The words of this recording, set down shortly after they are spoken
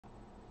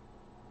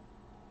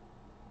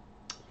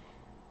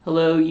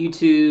Hello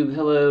YouTube,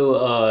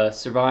 hello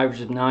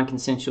survivors of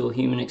non-consensual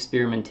human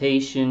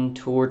experimentation,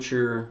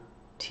 torture,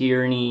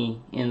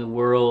 tyranny in the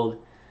world.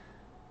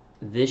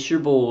 This your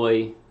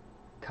boy,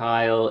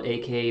 Kyle,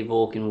 aka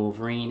Vulcan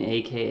Wolverine,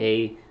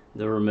 aka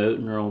the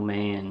Remote Neural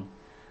Man.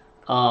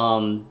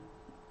 I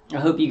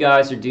hope you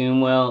guys are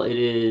doing well. It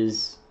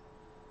is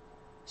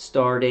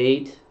star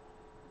date,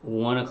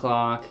 1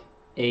 o'clock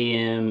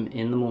a.m.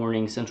 in the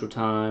morning, Central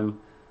Time,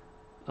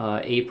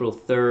 April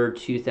 3rd,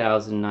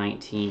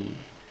 2019.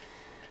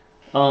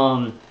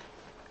 I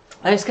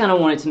just kind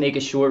of wanted to make a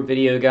short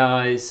video,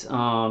 guys.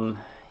 I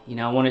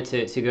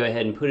wanted to go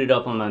ahead and put it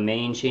up on my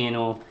main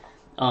channel.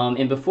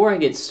 And before I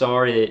get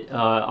started,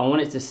 I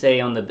wanted to say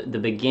on the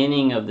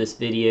beginning of this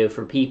video,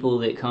 for people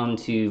that come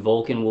to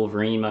Vulcan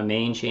Wolverine, my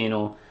main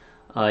channel,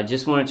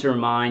 just wanted to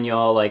remind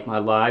y'all, like, my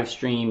live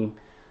stream,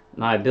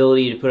 my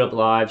ability to put up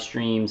live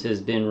streams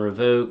has been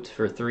revoked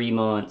for 3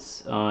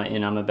 months,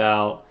 and I'm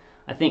about,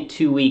 I think,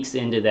 2 weeks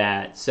into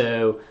that.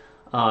 So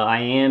I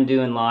am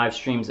doing live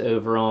streams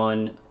over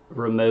on just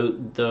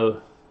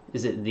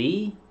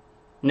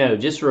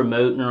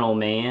Remote Neural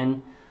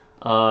Man.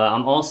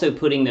 I'm also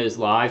putting those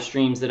live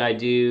streams that I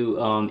do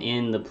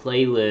in the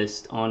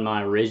playlist on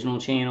my original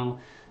channel.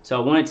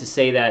 So I wanted to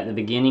say that at the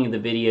beginning of the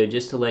video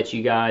just to let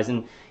you guys,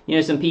 and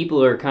some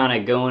people are kind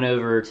of going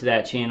over to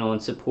that channel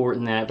and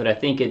supporting that, but I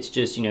think it's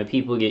just,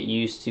 people get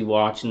used to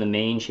watching the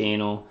main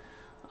channel,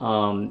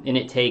 and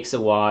it takes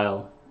a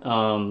while,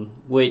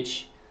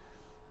 which,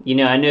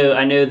 I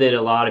know that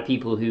a lot of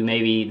people who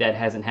maybe that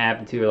hasn't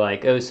happened to are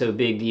like, oh, so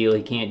big deal,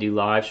 he can't do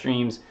live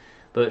streams.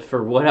 But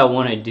for what I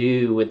want to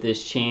do with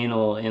this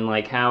channel, and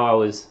like how I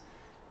was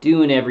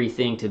doing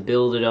everything to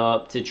build it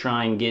up to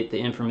try and get the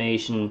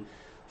information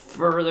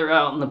further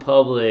out in the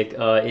public,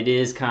 it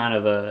is kind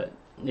of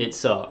it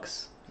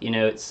sucks.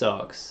 It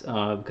sucks,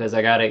 because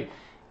I gotta,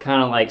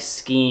 kind of like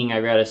skiing,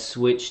 I gotta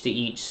switch to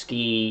each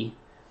ski,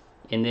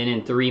 and then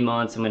in 3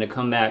 months I'm gonna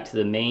come back to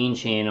the main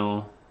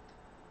channel.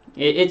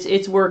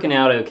 It's working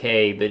out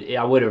okay, but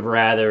I would have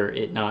rather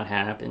it not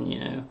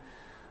happen,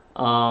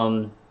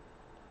 I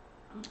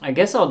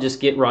guess I'll just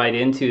get right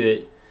into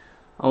it.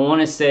 I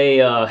want to say,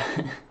 yeah,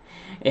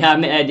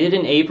 I did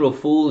an April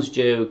Fool's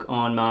joke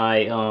on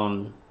my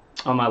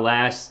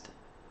last,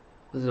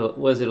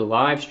 was it a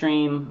live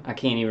stream? I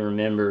can't even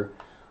remember.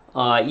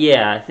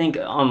 Yeah, I think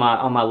on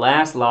my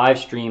last live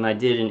stream I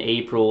did an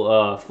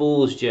April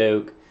Fool's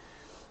joke,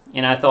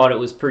 and I thought it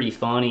was pretty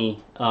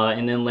funny.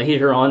 And then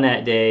later on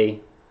that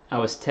day, I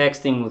was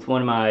texting with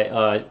one of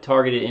my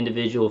targeted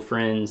individual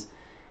friends,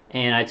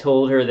 and I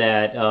told her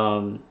that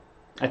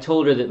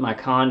my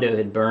condo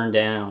had burned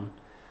down,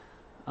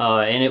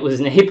 and it was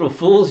an April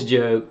Fool's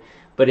joke.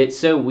 But it's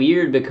so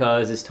weird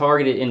because as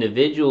targeted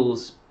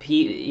individuals,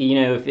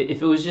 if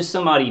it was just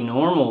somebody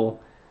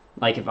normal,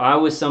 like if I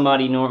was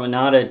somebody normal,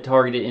 not a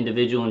targeted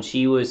individual, and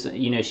she was,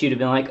 she'd have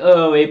been like,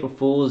 oh, April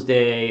Fool's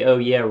Day, oh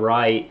yeah,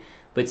 right.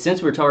 But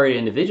since we're targeted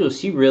individuals,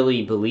 she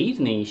really believed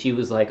me. She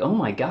was like, "Oh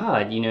my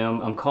God,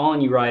 I'm calling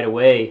you right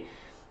away."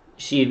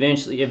 She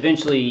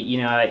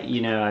eventually,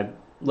 I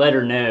let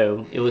her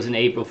know it was an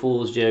April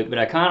Fool's joke. But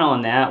I kind of,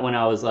 on that one,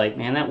 I was like,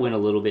 "Man, that went a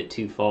little bit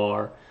too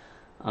far,"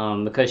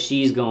 because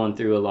she's going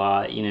through a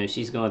lot.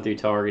 She's going through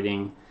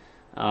targeting.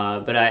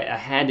 But I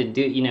had to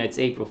do. It's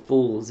April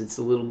Fool's. It's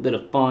a little bit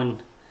of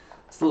fun.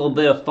 It's a little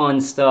bit of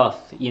fun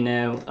stuff.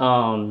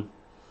 Okay,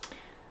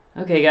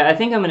 guys, I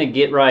think I'm gonna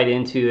get right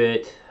into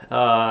it.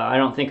 I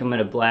don't think I'm going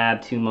to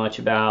blab too much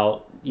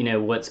about,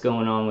 what's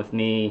going on with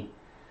me.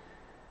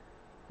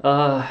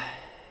 Yeah,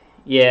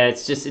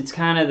 it's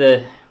kind of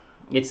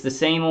it's the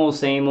same old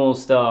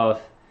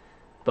stuff,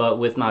 but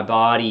with my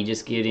body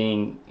just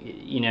getting,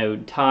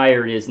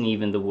 tired isn't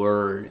even the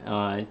word.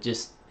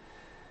 It's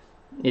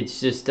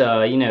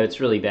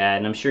really bad.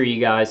 And I'm sure you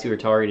guys who are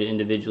targeted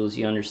individuals,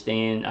 you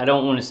understand. I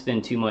don't want to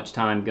spend too much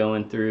time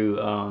going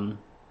through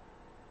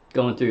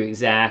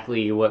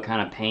exactly what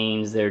kind of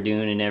pains they're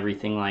doing and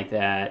everything like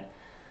that.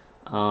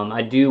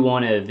 I do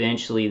want to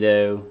eventually,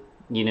 though,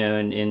 in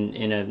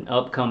an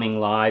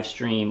upcoming live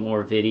stream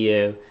or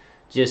video,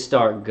 just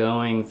start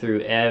going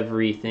through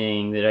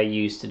everything that I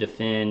used to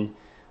defend,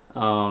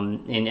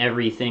 and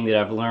everything that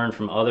I've learned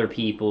from other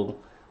people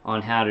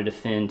on how to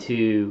defend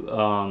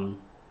too,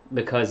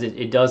 because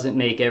it doesn't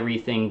make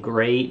everything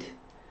great.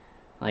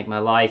 Like, my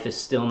life is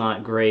still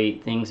not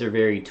great. Things are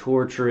very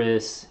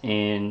torturous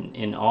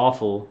and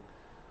awful.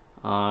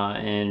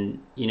 And,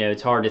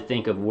 it's hard to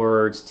think of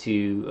words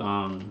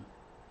to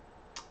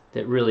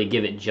that really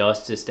give it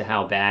justice to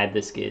how bad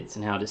this gets,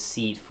 and how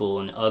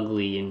deceitful and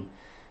ugly, and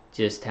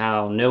just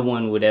how no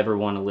one would ever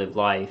want to live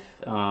life.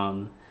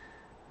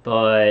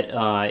 But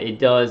it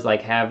does,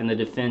 like, having the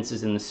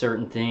defenses and the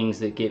certain things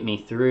that get me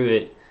through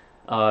it,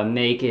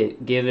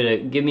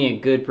 give me a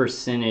good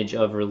percentage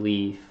of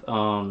relief.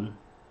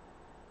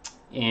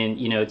 And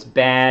it's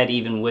bad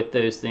even with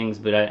those things,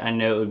 but I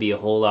know it would be a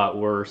whole lot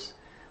worse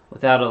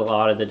without a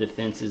lot of the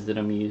defenses that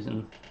I'm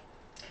using.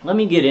 Let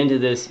me get into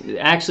this.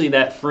 Actually,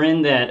 that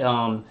friend that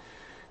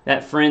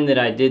that friend that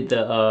I did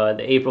the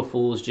April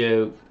Fool's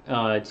joke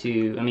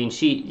to. I mean,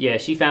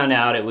 she found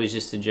out it was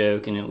just a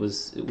joke, and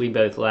we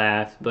both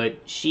laughed. But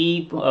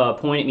she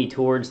pointed me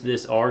towards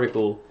this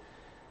article.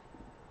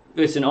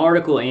 It's an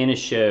article and a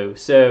show.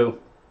 So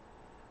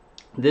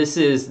this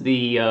is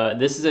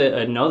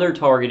another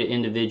targeted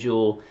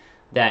individual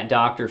that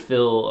Dr.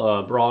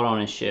 Phil brought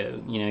on his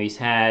show. He's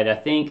had, I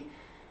think,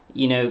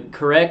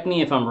 correct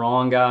me if I'm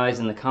wrong, guys,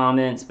 in the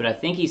comments, but I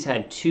think he's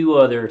had 2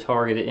 other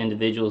targeted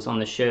individuals on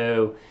the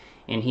show,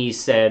 and he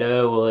said,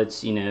 oh, well,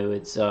 it's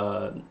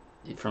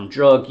from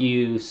drug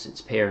use,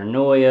 it's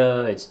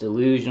paranoia, it's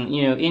delusional,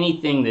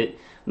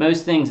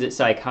 most things that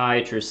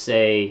psychiatrists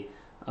say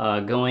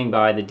going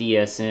by the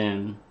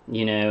DSM,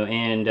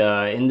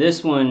 and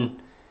this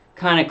one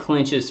kind of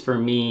clinches for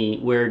me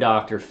where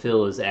Dr.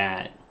 Phil is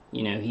at.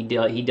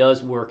 He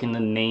does work in the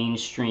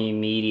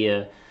mainstream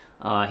media.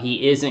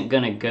 He isn't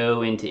going to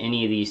go into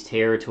any of these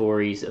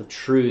territories of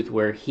truth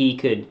where he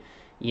could,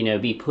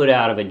 be put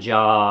out of a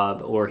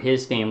job or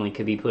his family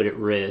could be put at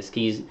risk.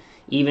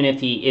 Even if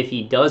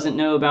he doesn't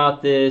know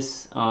about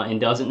this and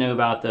doesn't know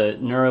about the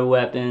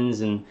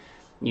neuroweapons and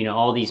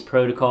all these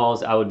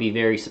protocols, I would be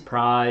very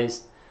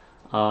surprised.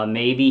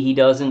 Maybe he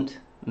doesn't,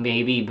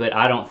 but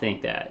I don't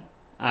think that.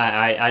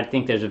 I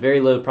think there's a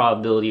very low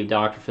probability of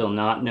Dr. Phil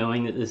not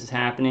knowing that this is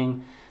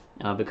happening.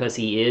 Because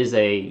he is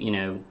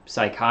a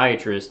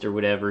psychiatrist or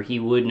whatever, he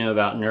would know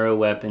about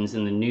neuroweapons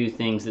and the new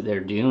things that they're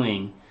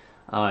doing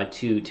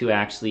to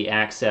actually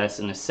access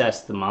and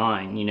assess the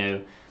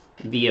mind,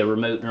 via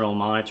remote neural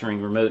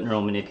monitoring, remote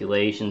neural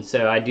manipulation.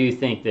 So I do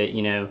think that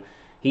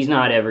he's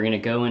not ever going to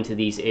go into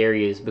these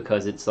areas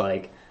because it's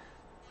like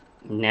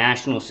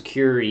national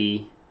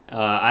security.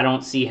 I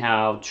don't see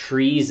how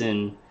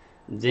treason,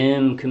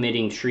 them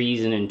committing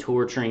treason and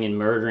torturing and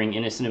murdering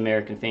innocent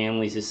American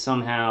families, is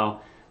somehow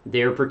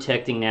they're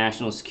protecting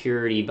national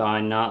security by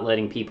not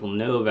letting people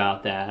know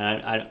about that.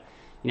 I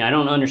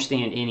don't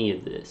understand any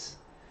of this.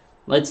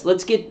 Let's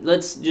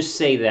just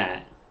say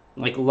that,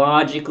 like,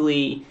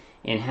 logically,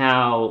 and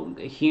how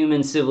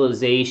human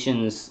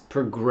civilizations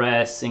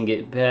progress and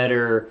get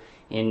better,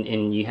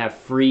 and you have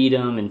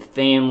freedom and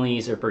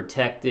families are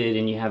protected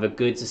and you have a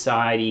good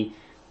society.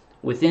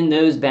 Within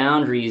those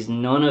boundaries,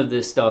 none of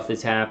this stuff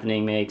that's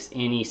happening makes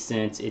any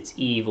sense. It's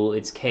evil,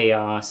 it's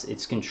chaos,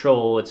 it's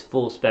control, it's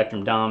full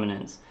spectrum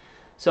dominance.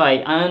 So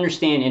I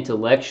understand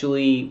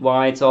intellectually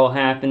why it's all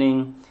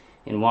happening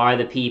and why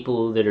the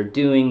people that are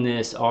doing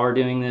this,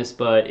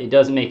 but it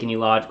doesn't make any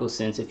logical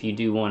sense if you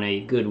do want a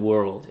good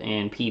world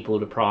and people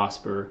to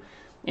prosper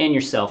and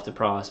yourself to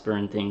prosper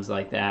and things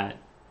like that.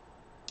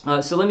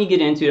 So let me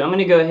get into it. I'm going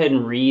to go ahead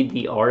and read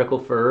the article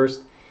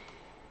first.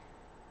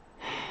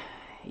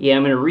 Yeah,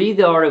 I'm going to read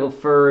the article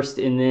first,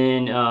 and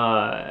then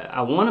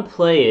I want to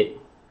play it.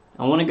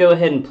 I want to go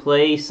ahead and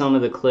play some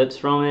of the clips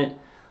from it.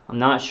 I'm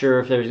not sure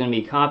if there's going to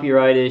be a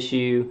copyright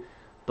issue,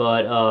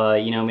 but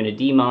I'm going to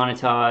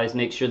demonetize,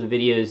 make sure the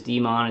video is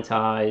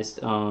demonetized,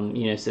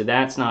 so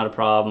that's not a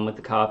problem with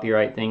the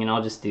copyright thing, and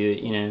I'll just do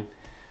it,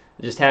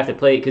 I just have to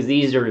play it because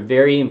these are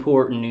very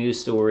important news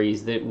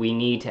stories that we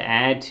need to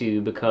add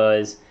to,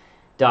 because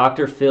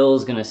Dr.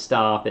 Phil's going to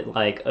stop at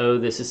like, oh,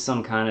 this is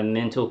some kind of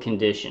mental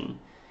condition.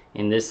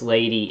 And this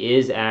lady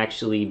is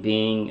actually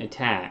being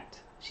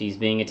attacked. She's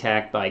being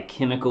attacked by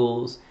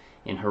chemicals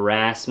and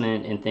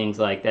harassment and things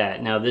like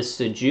that. Now, this is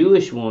a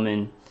Jewish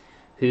woman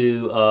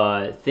who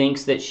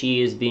thinks that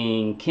she is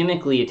being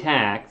chemically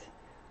attacked.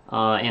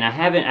 And I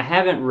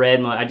haven't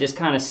read much. I just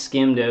kind of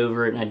skimmed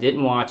over it, and I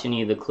didn't watch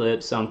any of the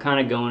clips, so I'm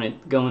kind of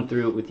going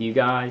through it with you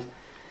guys.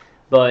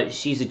 But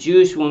she's a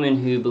Jewish woman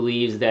who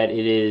believes that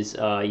it is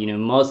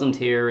Muslim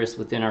terrorists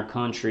within our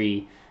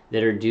country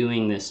that are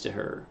doing this to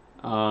her.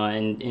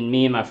 And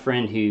me and my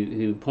friend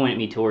who pointed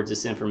me towards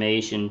this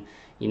information,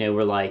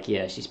 we're like,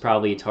 yeah, she's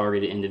probably a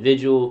targeted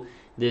individual.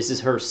 This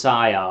is her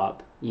psyop,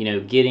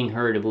 getting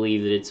her to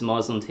believe that it's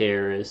Muslim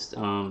terrorists.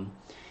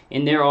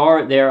 And there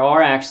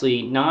are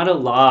actually not a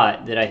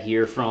lot that I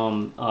hear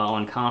from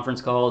on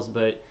conference calls,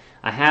 but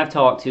I have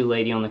talked to a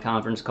lady on the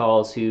conference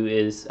calls who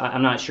is,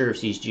 I'm not sure if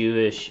she's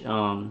Jewish,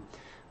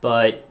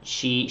 but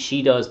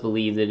she does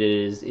believe that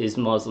it is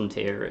Muslim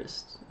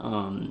terrorists.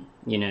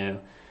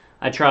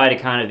 I try to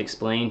kind of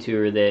explain to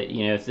her that,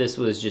 if this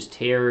was just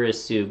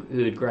terrorists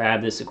who had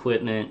grabbed this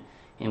equipment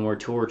and were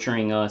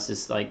torturing us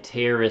as like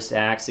terrorist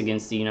acts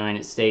against the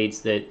United States,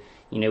 that,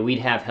 we'd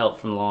have help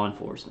from law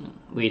enforcement.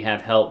 We'd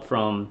have help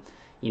from,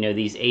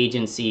 these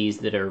agencies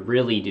that are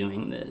really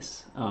doing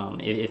this.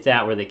 If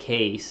that were the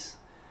case,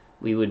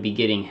 we would be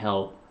getting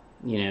help,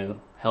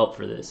 help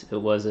for this. If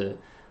it was a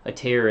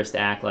terrorist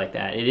act like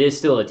that. It is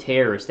still a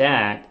terrorist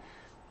act,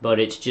 but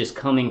it's just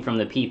coming from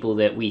the people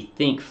that we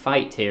think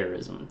fight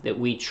terrorism, that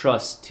we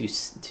trust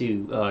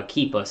to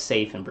keep us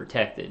safe and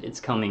protected. It's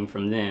coming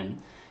from them.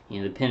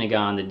 The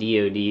Pentagon, the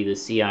DoD, the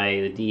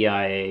CIA, the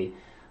DIA,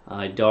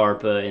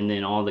 DARPA, and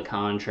then all the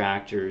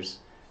contractors,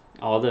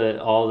 all the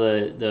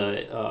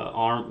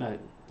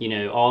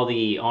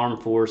armed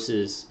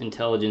forces,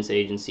 intelligence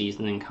agencies,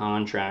 and then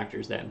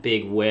contractors. That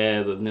big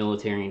web of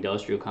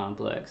military-industrial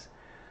complex.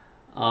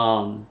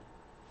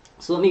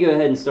 So let me go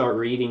ahead and start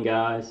reading,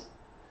 guys.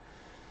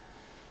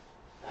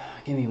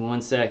 Give me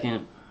 1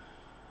 second.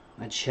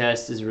 My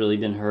chest has really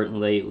been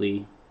hurting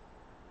lately,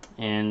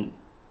 and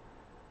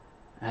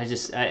I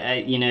guess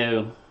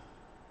I'm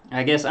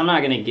not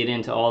going to get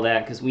into all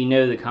that because we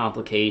know the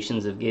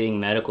complications of getting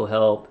medical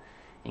help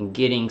and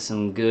getting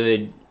some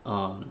good,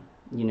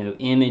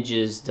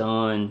 images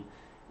done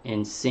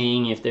and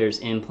seeing if there's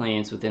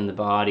implants within the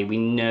body. We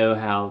know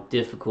how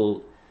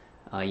difficult,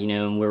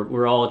 and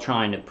we're all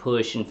trying to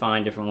push and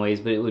find different ways,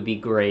 but it would be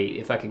great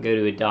if I could go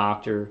to a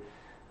doctor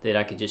that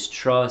I could just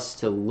trust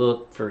to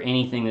look for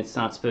anything that's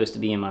not supposed to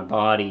be in my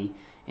body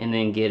and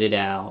then get it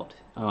out.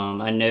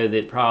 I know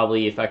that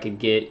probably if I could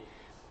get,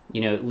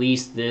 at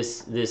least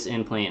this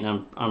implant,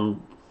 and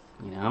I'm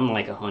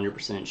like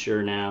 100%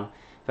 sure now.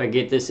 If I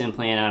get this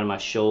implant out of my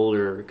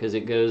shoulder, because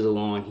it goes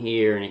along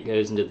here and it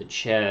goes into the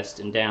chest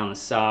and down the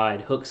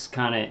side, hooks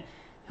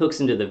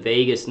into the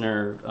vagus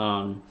nerve,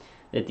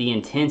 that the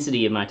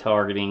intensity of my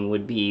targeting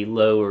would be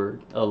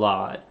lowered a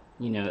lot,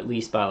 at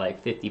least by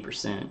like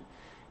 50%.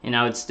 And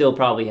I would still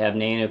probably have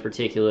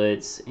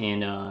nanoparticulates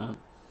and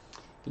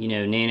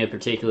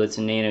nanoparticulates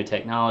and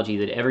nanotechnology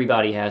that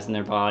everybody has in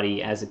their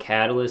body as a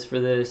catalyst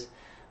for this.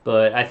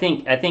 But I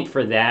think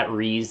for that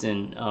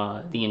reason,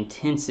 the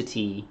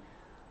intensity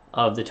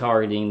of the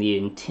targeting, the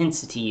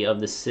intensity of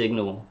the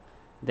signal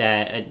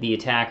that the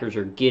attackers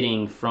are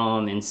getting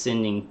from and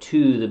sending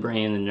to the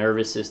brain and the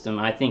nervous system,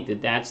 I think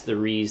that that's the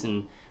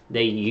reason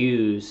they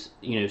use,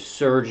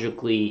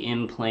 surgically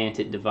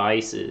implanted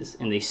devices,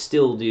 and they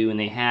still do, and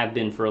they have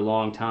been for a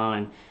long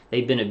time.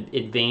 They've been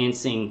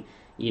advancing,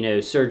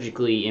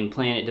 surgically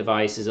implanted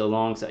devices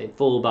alongside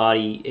full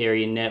body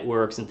area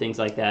networks and things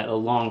like that,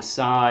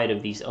 alongside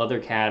of these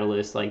other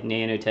catalysts like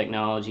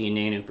nanotechnology and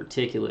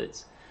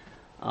nanoparticulates.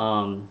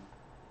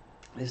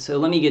 So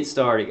let me get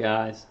started,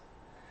 guys.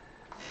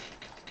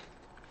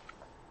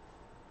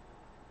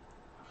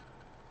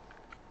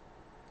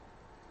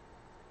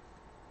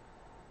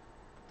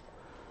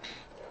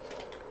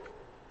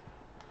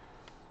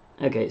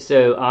 Okay,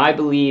 so I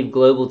believe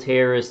global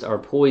terrorists are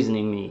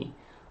poisoning me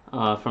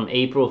from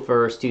April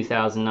 1st,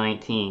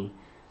 2019.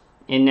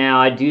 And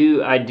now I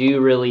do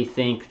really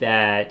think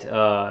that,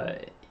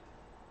 I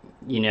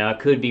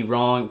could be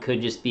wrong. It could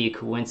just be a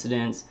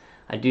coincidence.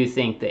 I do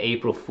think the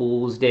April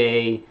Fool's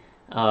Day,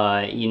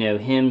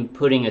 him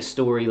putting a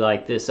story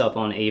like this up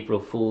on April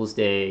Fool's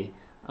Day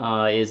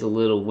is a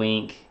little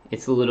wink.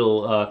 It's a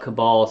little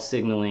cabal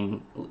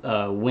signaling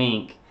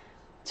wink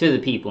to the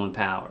people in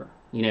power,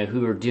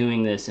 who are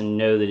doing this and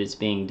know that it's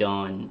being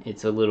done.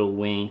 It's a little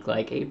wink,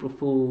 like April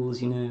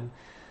Fools,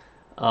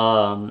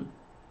 I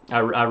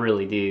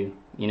really do.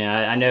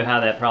 I know how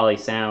that probably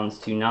sounds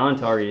to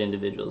non-targeted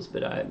individuals,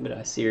 but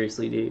I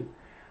seriously do.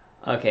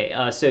 Okay,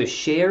 so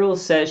Cheryl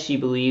says she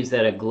believes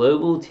that a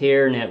global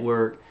terror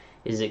network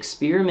is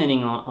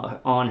experimenting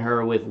on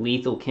her with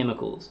lethal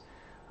chemicals.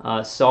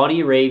 Saudi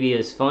Arabia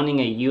is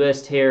funding a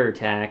U.S. terror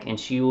attack, and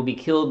she will be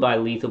killed by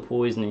lethal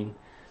poisoning.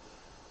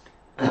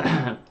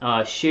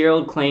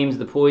 Cheryl claims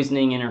the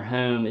poisoning in her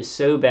home is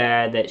so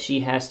bad that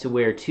she has to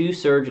wear 2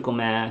 surgical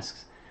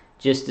masks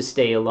just to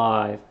stay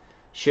alive.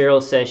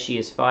 Cheryl says she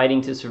is fighting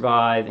to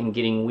survive and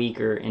getting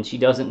weaker, and she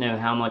doesn't know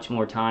how much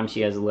more time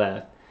she has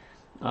left.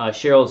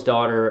 Cheryl's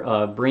daughter,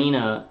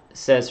 Brina,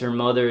 says her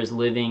mother is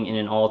living in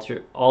an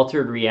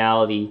altered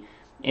reality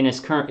and is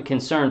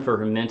concerned for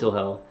her mental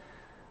health.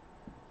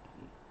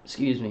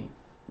 Excuse me.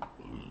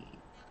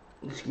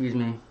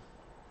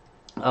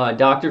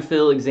 Dr.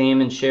 Phil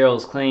examines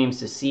Cheryl's claims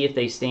to see if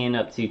they stand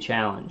up to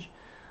challenge.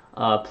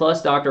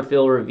 Plus, Dr.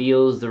 Phil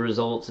reveals the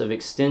results of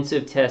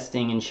extensive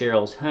testing in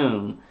Cheryl's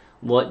home.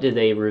 What do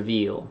they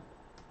reveal?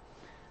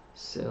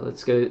 So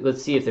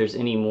let's see if there's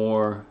any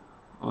more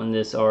on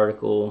this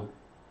article.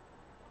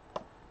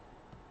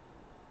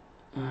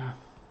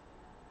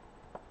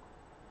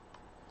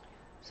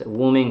 So a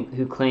woman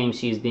who claims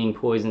she's being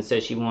poisoned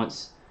says she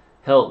wants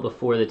help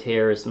before the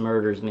terrorist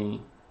murders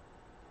me.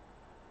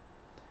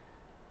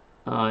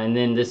 And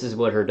then this is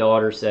what her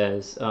daughter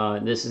says.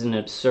 This is an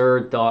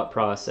absurd thought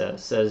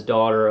process, says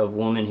daughter of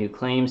woman who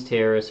claims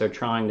terrorists are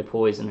trying to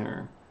poison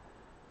her.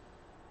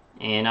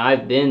 And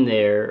I've been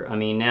there. I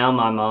mean, now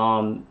my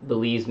mom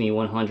believes me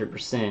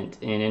 100%,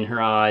 and in her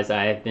eyes,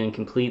 I have been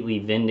completely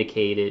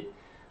vindicated.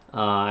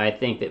 I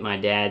think that my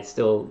dad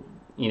still,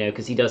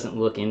 because he doesn't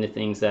look into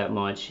things that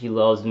much. He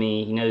loves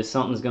me. He knows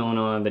something's going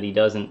on, but he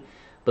doesn't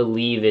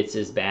believe it's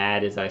as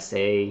bad as I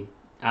say.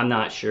 I'm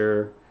not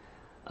sure.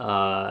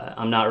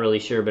 I'm not really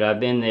sure, but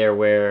I've been there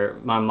where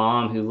my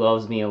mom, who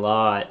loves me a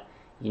lot,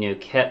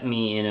 kept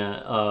me in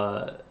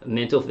a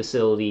mental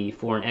facility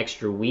for an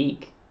extra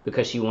week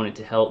because she wanted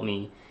to help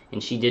me,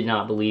 and she did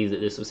not believe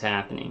that this was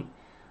happening.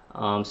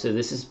 So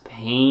this is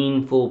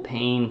painful,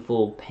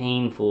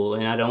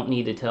 and I don't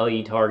need to tell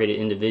you targeted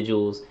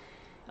individuals.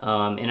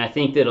 And I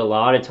think that a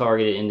lot of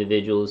targeted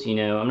individuals,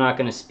 I'm not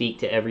going to speak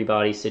to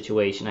everybody's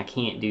situation. I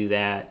can't do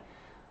that.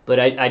 But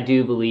I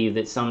do believe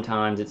that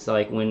sometimes it's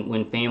like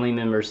when family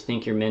members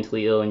think you're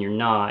mentally ill and you're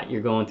not,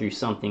 you're going through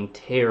something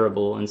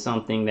terrible and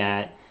something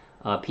that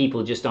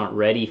people just aren't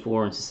ready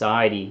for in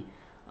society.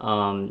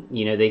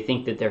 You know, they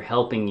think that they're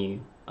helping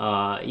you,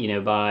 you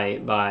know,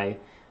 by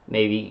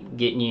maybe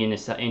getting you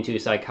into a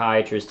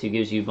psychiatrist who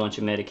gives you a bunch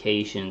of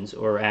medications,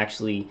 or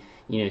actually,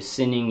 you know,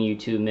 sending you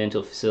to a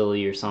mental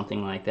facility or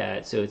something like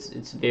that. So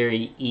it's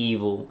very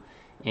evil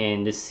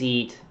and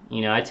deceit.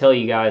 You know, I tell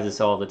you guys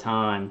this all the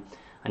time.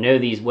 I know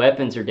these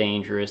weapons are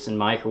dangerous, and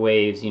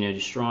microwaves, you know,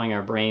 destroying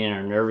our brain and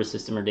our nervous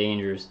system are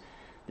dangerous.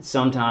 But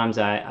sometimes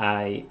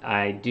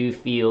I do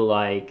feel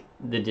like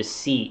the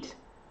deceit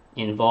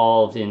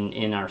involved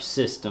in our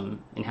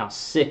system, and how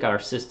sick our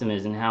system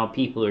is, and how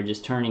people are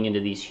just turning into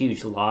these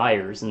huge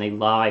liars, and they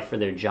lie for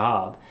their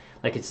job.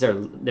 Like it's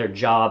their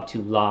job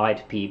to lie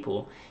to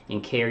people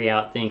and carry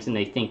out things, and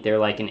they think they're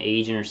like an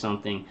agent or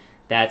something.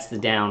 That's the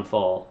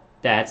downfall.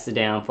 That's the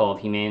downfall of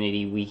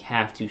humanity. We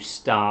have to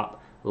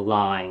stop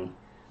lying.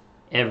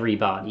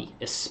 Everybody,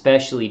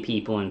 especially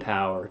people in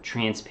power.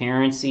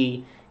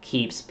 Transparency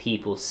keeps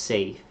people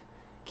safe.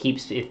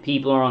 If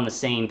people are on the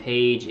same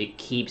page, it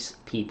keeps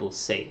people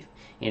safe.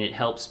 And it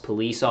helps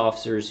police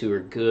officers who are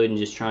good and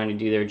just trying to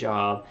do their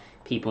job,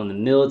 people in the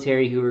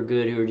military who are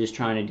good, who are just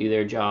trying to do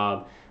their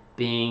job,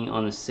 being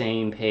on the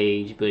same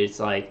page. But it's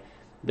like,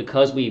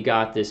 because we've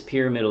got this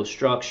pyramidal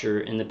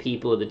structure, and the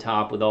people at the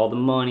top with all the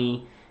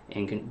money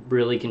and can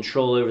really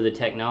control over the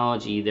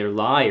technology, they're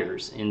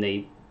liars, and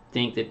they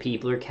think that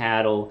people are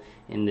cattle,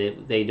 and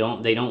that they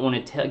don't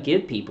want to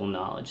give people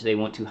knowledge. They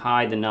want to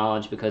hide the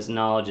knowledge, because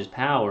knowledge is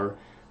power.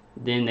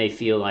 Then they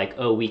feel like,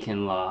 oh, we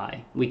can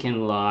lie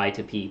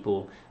to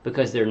people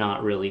because they're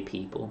not really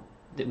people,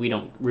 that we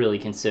don't really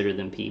consider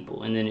them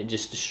people. And then it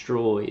just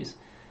destroys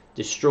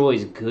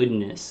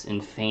goodness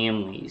and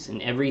families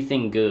and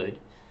everything good.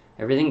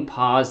 Everything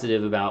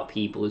positive about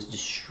people is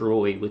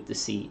destroyed with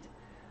deceit.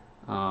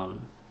 And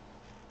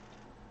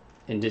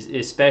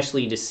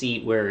especially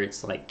deceit where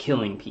it's like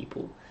killing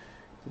people,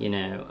 you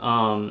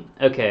know.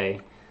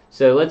 Okay,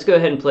 so let's go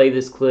ahead and play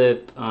this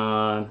clip.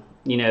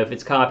 You know, if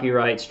it's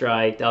copyright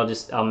striked,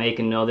 I'll make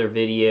another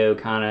video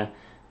kind of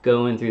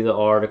going through the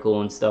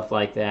article and stuff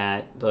like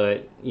that.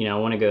 But, you know,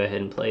 I want to go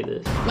ahead and play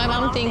this. My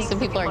mom thinks that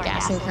people are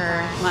gassing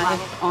her. My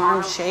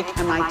arms shake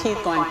and my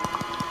teeth going.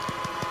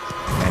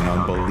 An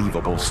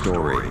unbelievable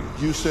story.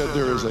 You said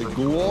there is a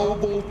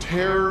global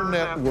terror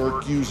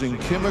network using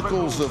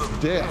chemicals of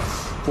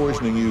death,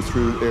 poisoning you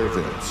through air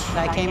vents.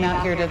 I came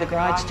out here to the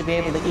garage to be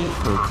able to eat.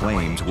 Her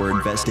claims were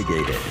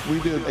investigated. We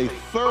did a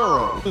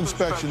thorough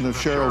inspection of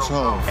Cheryl's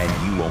home.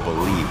 And you won't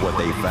believe what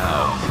they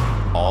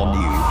found. All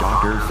new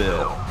Dr.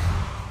 Phil.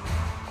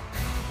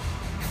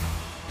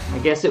 I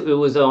guess it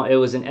was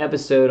an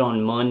episode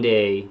on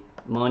Monday,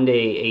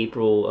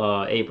 April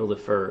the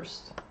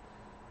 1st.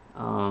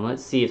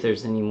 Let's see if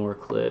there's any more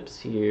clips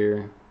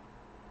here.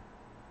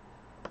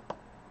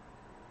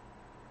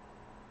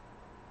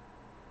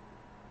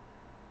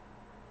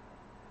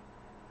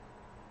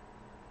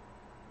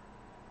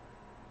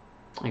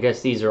 I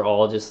guess these are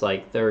all just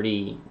like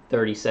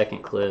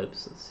 30-second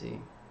clips. Let's see.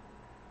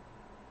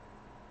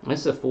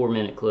 This is a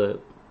 4-minute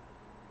clip.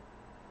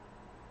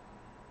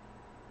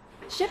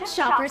 Shipped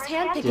shoppers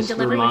handpick and Just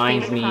deliver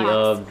reminds your me favorite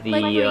of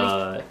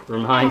products. the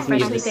reminds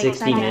me of the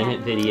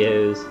 60-minute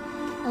videos.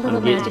 A little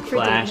I'm getting magic for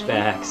daily.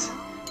 flashbacks.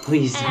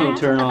 Please don't And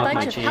turn a off bunch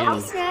my of channel.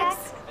 healthy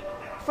snacks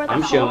for the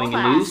I'm whole showing a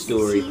class. news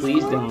story.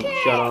 Please Seasonal don't cakes.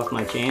 shut off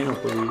my channel,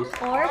 please.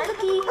 Or a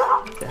cookie.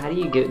 So how do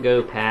you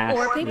go past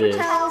Or paper this?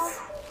 towels.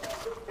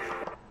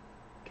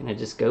 Can I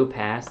just go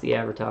past the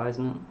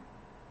advertisement?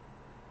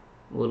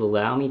 Will it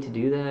allow me to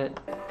do that?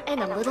 And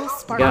a little You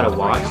sparkle. gotta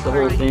watch the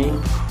whole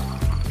thing.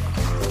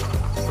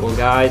 Well,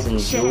 guys,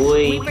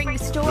 enjoy We bring the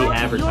store the to your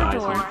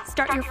advertisement. door.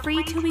 Start your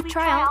free 2-week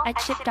trial at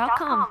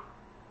ship.com.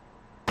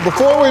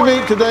 Before we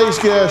meet today's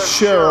guest,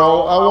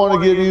 Cheryl, I want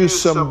to give you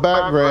some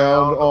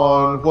background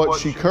on what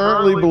she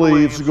currently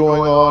believes is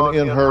going on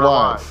in her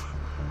life.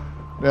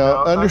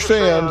 Now,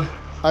 understand,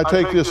 I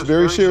take this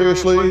very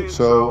seriously,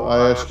 so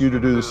I ask you to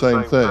do the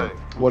same thing.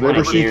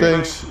 Whatever she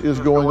thinks is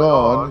going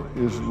on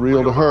is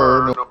real to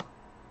her.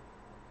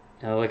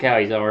 Oh, look how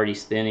he's already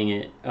spinning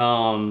it.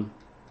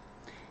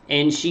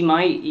 And she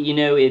might, you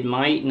know, it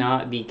might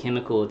not be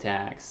chemical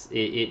attacks.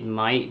 It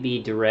might be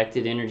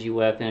directed energy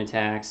weapon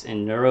attacks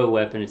and neuro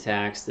weapon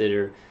attacks that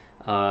are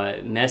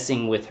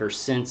messing with her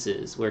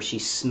senses, where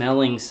she's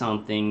smelling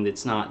something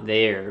that's not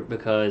there.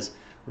 Because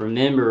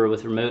remember,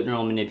 with remote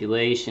neural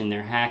manipulation,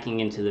 they're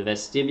hacking into the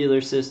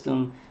vestibular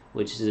system,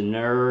 which is the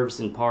nerves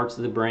and parts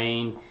of the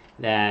brain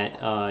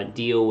that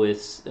deal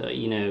with,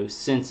 you know,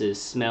 senses,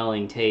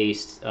 smelling,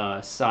 taste,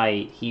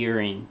 sight,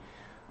 hearing.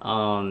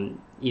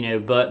 You know,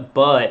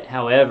 but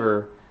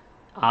however,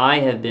 I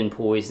have been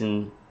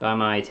poisoned by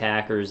my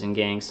attackers and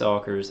gang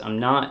stalkers. I'm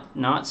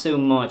not so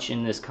much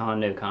in this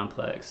condo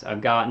complex. I've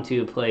gotten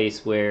to a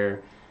place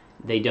where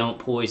they don't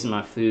poison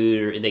my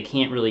food, or they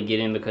can't really get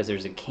in because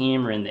there's a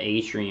camera in the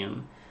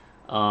atrium.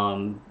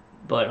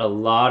 But a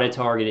lot of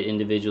targeted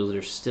individuals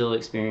are still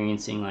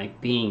experiencing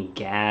like being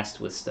gassed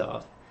with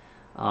stuff.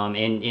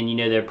 And you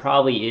know, there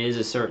probably is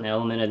a certain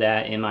element of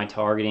that in my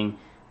targeting,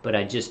 but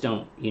I just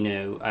don't,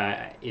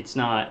 it's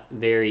not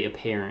very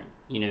apparent.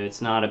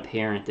 It's not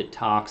apparent that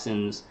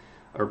toxins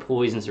or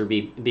poisons are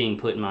being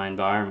put in my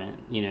environment.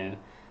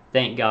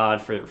 Thank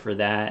God for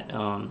that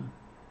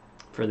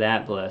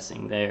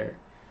blessing there.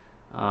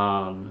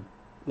 But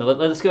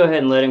let's go ahead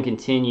and let him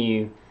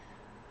continue.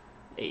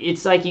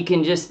 It's like you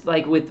can just,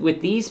 like,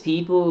 with these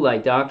people,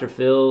 like Dr.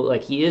 Phil,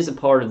 like, he is a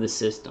part of the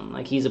system.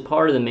 Like, he's a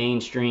part of the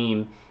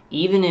mainstream.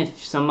 Even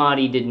if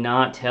somebody did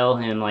not tell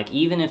him, like,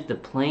 even if the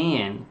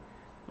plan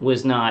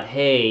was not,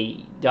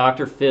 hey,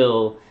 Dr.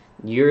 Phil,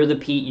 you're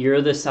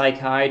the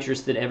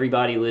psychiatrist that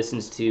everybody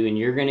listens to, and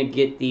you're going to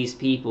get these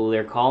people,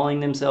 they're calling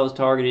themselves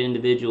targeted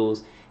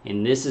individuals,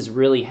 and this is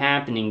really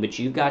happening, but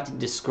you've got to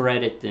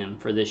discredit them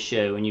for this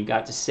show, and you've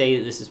got to say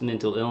that this is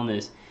mental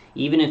illness.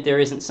 Even if there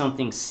isn't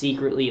something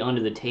secretly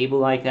under the table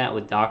like that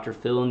with Dr.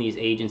 Phil and these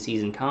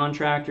agencies and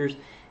contractors,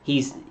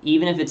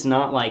 even if it's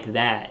not like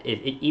that,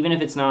 even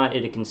if it's not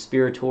at a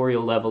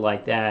conspiratorial level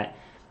like that,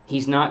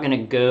 he's not going to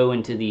go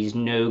into these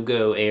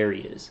no-go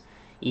areas.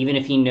 Even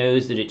if he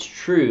knows that it's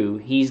true,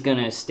 he's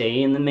going to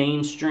stay in the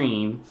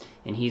mainstream,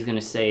 and he's going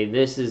to say,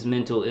 this is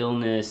mental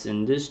illness,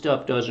 and this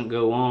stuff doesn't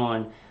go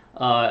on.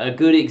 A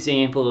good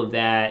example of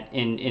that,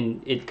 and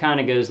it kind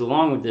of goes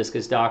along with this,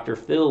 because Dr.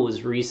 Phil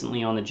was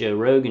recently on the Joe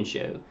Rogan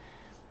show.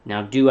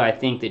 Now, do I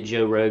think that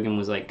Joe Rogan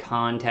was, like,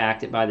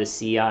 contacted by the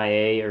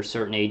CIA or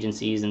certain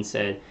agencies and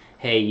said,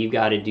 hey, you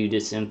got to do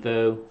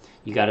disinfo,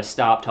 you got to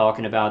stop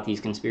talking about these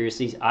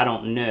conspiracies? I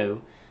don't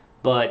know.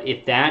 But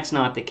if that's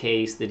not the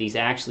case, that he's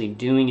actually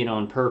doing it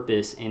on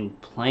purpose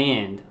and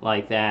planned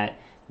like that,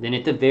 then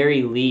at the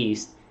very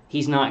least,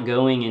 he's not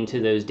going into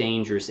those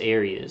dangerous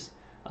areas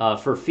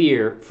for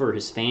fear for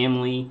his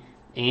family,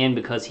 and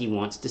because he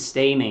wants to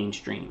stay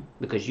mainstream.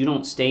 Because you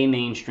don't stay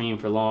mainstream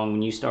for long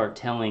when you start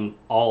telling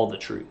all the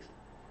truth,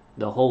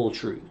 the whole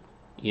truth,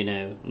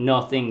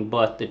 nothing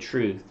but the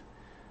truth.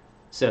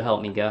 So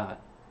help me God,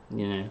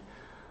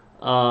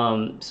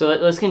 So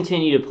let's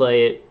continue to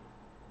play it.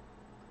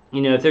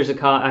 If there's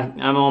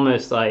I'm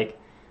almost like,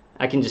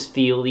 I can just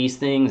feel these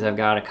things. I've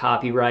got a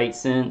copyright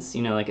sense,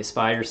 like a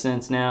spider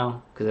sense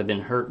now, because I've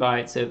been hurt by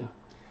it, so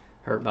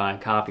hurt by a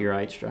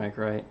copyright strike,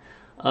 right?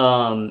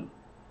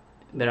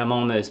 But I'm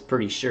almost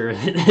pretty sure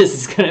that this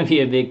is going to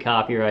be a big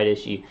copyright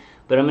issue.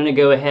 But I'm going to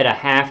go ahead. I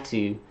have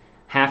to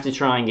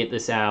try and get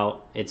this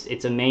out.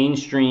 It's a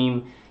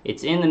mainstream.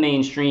 It's in the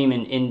mainstream,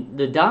 and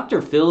the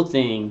Dr. Phil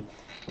thing,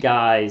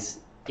 guys,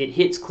 it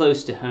hits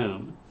close to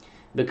home.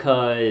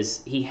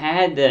 Because he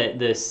had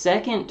the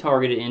second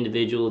targeted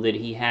individual that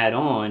he had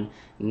on,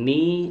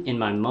 me and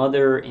my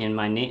mother and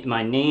my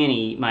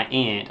nanny, my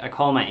aunt. I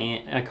call my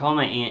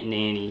aunt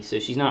Nanny, so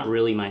she's not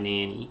really my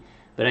nanny,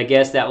 but I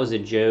guess that was a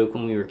joke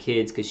when we were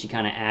kids because she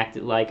kind of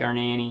acted like our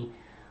nanny.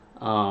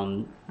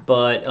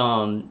 But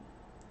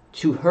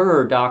to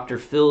her, Dr.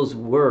 Phil's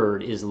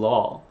word is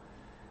law.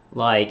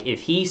 Like, if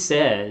he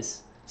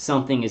says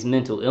something is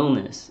mental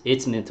illness,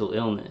 it's mental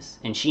illness,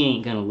 and she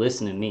ain't gonna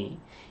listen to me.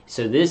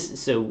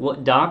 So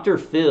what Dr.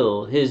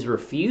 Phil, his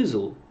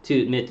refusal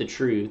to admit the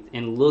truth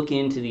and look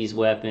into these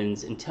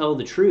weapons and tell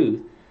the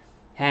truth,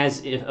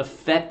 has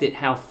affected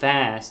how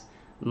fast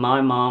my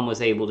mom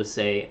was able to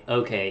say,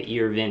 okay,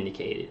 you're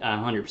vindicated. I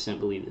 100%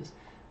 believe this.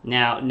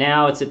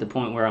 Now it's at the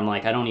point where I'm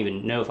like, I don't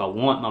even know if I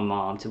want my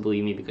mom to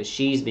believe me because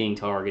she's being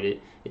targeted.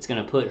 It's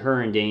going to put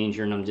her in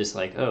danger, and I'm just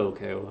like, oh,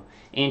 okay, well.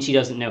 And she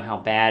doesn't know how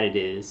bad it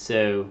is,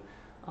 so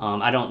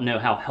I don't know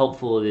how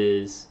helpful it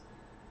is.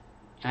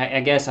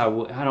 I guess I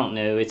don't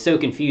know. It's so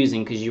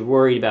confusing because you're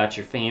worried about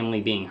your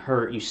family being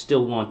hurt. You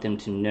still want them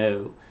to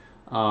know.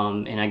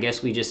 And I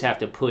guess we just have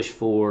to push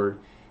forward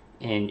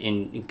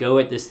and go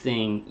at this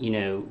thing,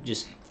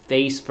 just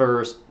face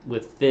first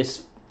with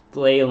fists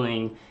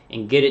flailing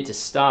and get it to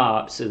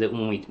stop so that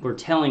when we're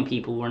telling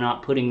people, we're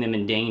not putting them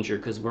in danger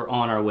because we're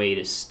on our way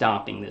to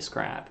stopping this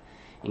crap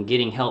and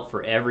getting help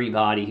for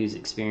everybody who's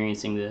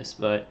experiencing this.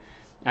 But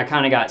I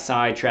kind of got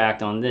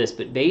sidetracked on this.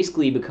 But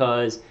basically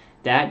because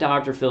that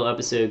Dr. Phil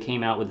episode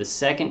came out with the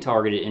second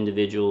targeted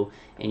individual,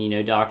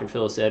 and Dr.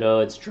 Phil said, oh,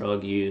 it's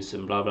drug use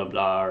and blah blah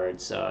blah, or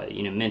it's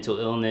mental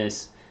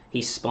illness.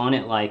 He spun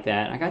it like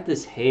that. I got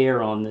this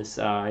hair on this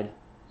side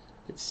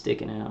that's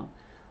sticking out,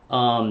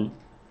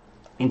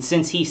 and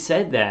since he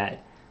said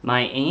that,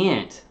 my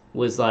aunt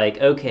was like,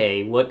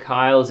 okay, what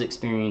Kyle's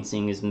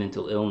experiencing is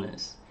mental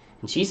illness,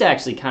 and she's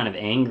actually kind of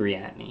angry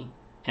at me,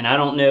 and I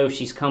don't know if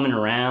she's coming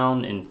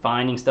around and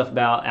finding stuff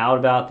out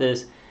about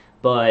this,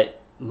 but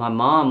my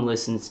mom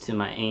listens to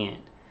my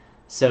aunt.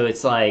 So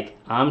it's like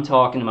I'm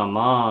talking to my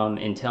mom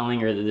and telling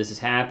her that this is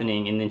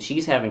happening, and then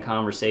she's having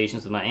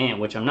conversations with my aunt,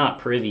 which I'm not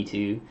privy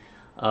to.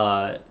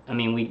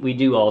 We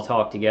do all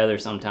talk together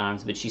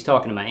sometimes, but she's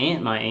talking to my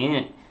aunt. My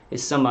aunt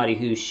is somebody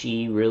who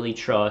she really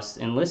trusts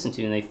and listens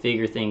to, and they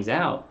figure things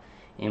out.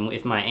 And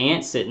if my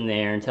aunt's sitting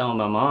there and telling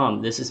my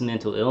mom, this is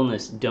mental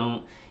illness,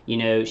 don't,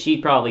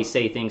 she'd probably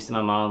say things to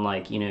my mom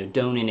like,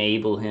 don't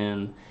enable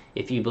him.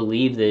 If you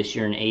believe this,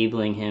 you're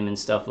enabling him and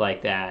stuff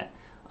like that.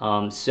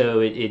 So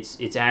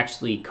it's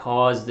actually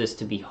caused this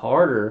to be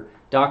harder.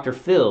 Dr.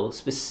 Phil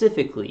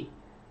specifically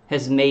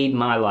has made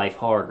my life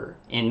harder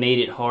and made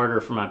it harder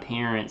for my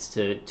parents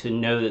to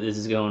know that this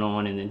is going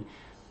on and then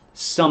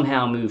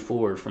somehow move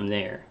forward from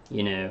there,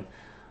 you know.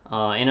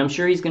 And I'm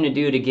sure he's going to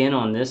do it again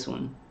on this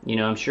one. You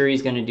know, I'm sure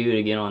he's going to do it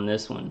again on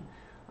this one.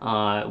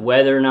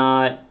 Whether or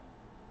not,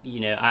 you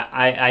know,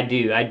 I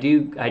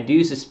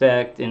do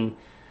suspect, and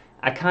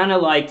I kind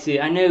of like to,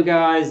 I know,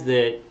 guys,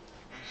 that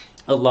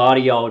a lot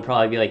of y'all would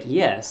probably be like,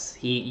 yes,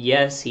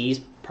 he's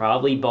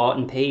probably bought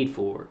and paid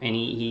for, and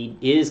he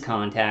is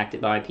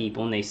contacted by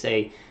people, and they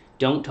say,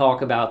 don't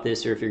talk about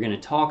this, or if you're going to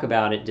talk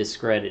about it,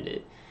 discredit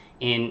it.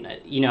 And,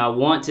 you know, I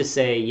want to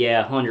say,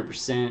 yeah,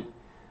 100%,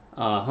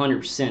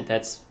 100%,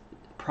 that's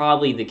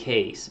probably the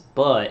case.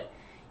 But,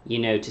 you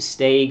know, to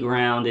stay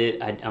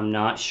grounded, I'm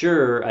not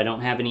sure. I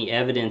don't have any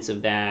evidence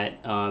of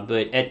that.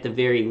 But at the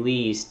very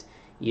least,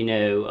 you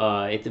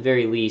know,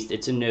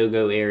 it's a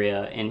no-go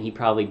area, and he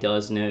probably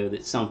does know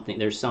that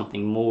there's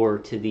something more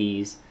to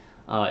these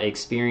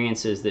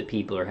experiences that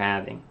people are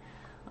having.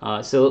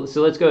 So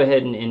let's go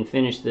ahead and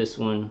finish this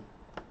one.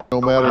 No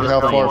matter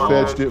how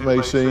far-fetched it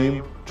may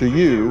seem to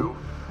you,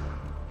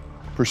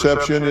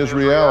 perception is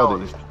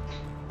reality.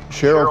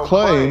 Cheryl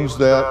claims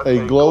that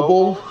a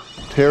global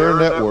terror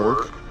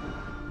network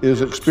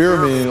is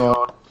experimenting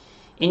on.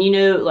 And you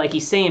know, like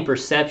he's saying,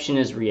 perception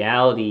is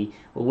reality.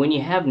 Well, when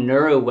you have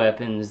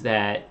neuroweapons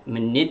that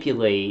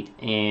manipulate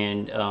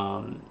and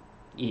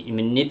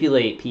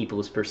manipulate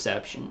people's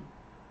perception,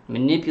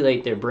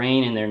 manipulate their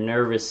brain and their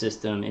nervous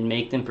system, and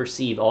make them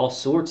perceive all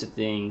sorts of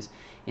things,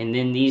 and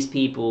then these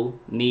people,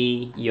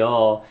 me,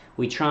 y'all,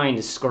 we try and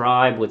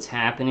describe what's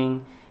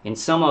happening, and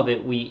some of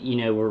it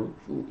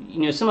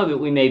some of it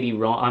we may be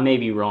wrong. I may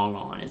be wrong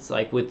on. It's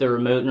like with the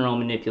remote neural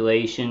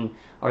manipulation.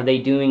 Are they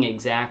doing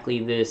exactly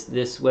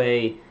this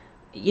way?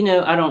 You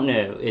know, I don't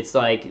know. It's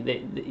like,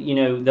 you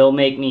know, they'll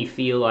make me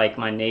feel like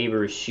my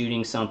neighbor is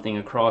shooting something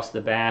across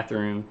the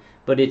bathroom,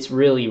 but it's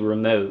really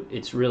remote.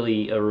 It's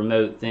really a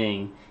remote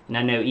thing. And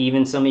I know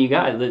even some of you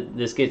guys,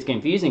 this gets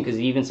confusing, because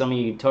even some of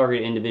you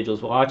target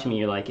individuals watching me,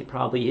 you're like, it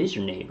probably is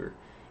your neighbor,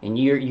 and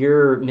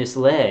you're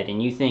misled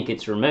and you think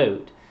it's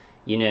remote.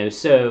 You know,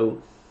 so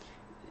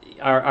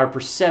our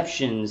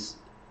perceptions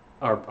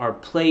are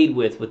played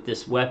with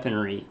this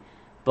weaponry.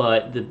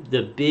 But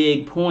the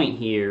big point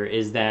here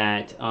is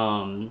that,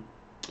 and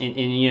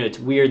you know, it's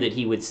weird that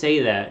he would say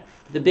that.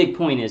 The big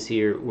point is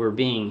here, we're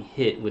being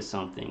hit with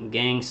something.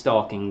 Gang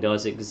stalking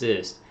does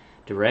exist.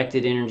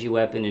 Directed energy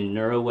weapon and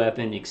neuro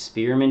weapon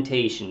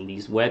experimentation.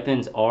 These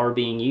weapons are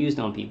being used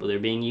on people. They're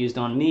being used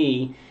on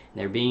me. And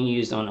they're being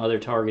used on other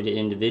targeted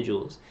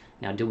individuals.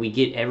 Now, do we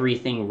get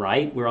everything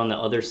right? We're on the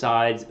other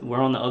side.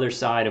 We're on the other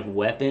side of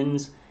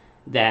weapons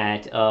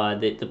that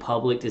that the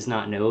public does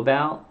not know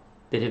about,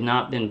 that have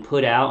not been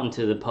put out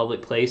into the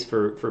public place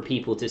for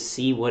people to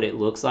see what it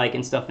looks like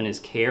and stuff, and is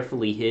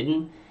carefully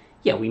hidden.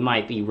 Yeah, we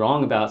might be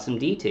wrong about some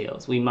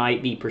details. We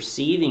might be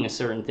perceiving a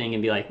certain thing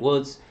and be like,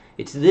 well,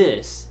 it's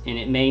this, and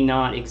it may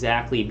not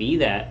exactly be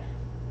that,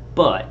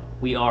 but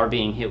we are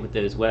being hit with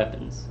those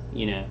weapons,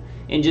 you know.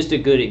 And just a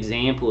good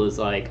example is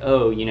like,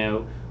 oh, you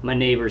know, my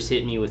neighbor's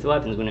hitting me with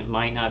weapons, when it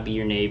might not be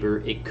your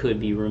neighbor. It could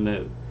be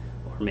remote,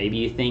 or maybe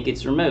you think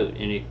it's remote,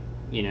 and it,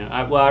 you know,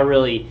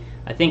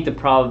 I think the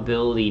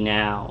probability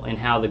now and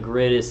how the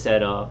grid is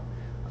set up,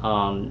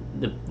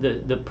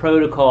 the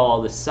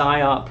protocol, the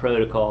PSYOP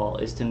protocol,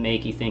 is to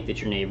make you think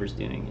that your neighbor's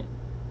doing it.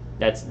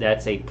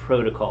 That's a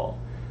protocol,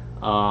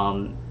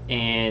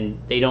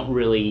 and they don't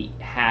really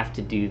have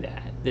to do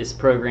that. This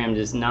program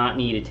does not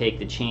need to take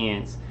the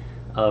chance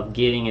of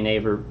getting a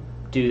neighbor.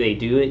 Do they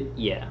do it?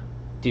 Yeah.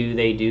 Do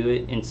they do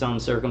it in some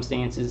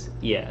circumstances?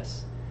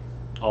 Yes.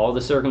 All the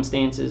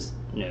circumstances?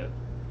 No.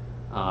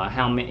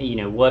 How many, you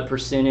know, what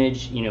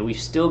percentage, you know, we've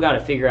still got to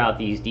figure out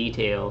these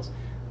details,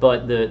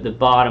 but the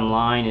bottom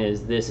line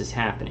is this is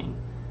happening.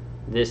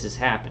 This is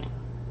happening.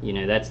 You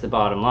know, that's the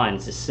bottom line.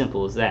 It's as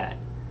simple as that.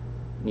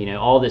 You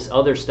know, all this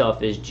other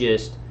stuff is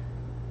just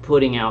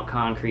putting out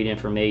concrete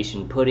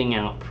information, putting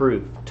out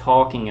proof,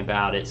 talking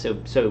about it,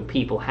 so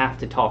people have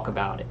to talk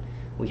about it.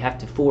 We have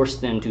to force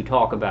them to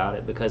talk about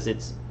it because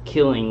it's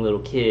killing little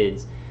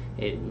kids.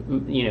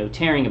 You know,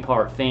 tearing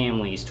apart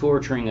families,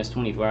 torturing us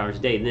 24 hours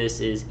a day. This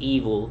is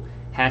evil,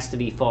 has to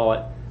be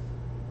fought.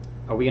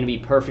 Are we going to be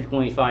perfect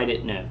when we fight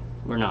it? No,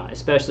 we're not,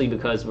 especially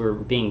because we're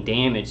being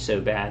damaged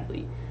so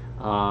badly.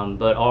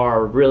 But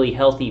are really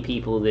healthy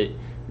people that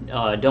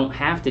don't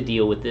have to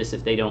deal with this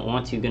if they don't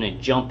want to, going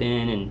to jump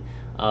in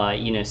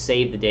and you know,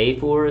 save the day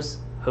for us?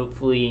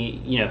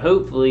 Hopefully, you know,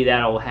 hopefully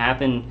that'll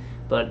happen,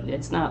 but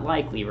it's not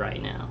likely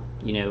right now.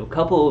 You know, a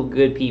couple of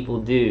good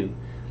people do.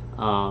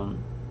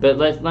 But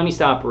let me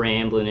stop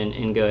rambling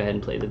and go ahead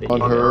and play the video.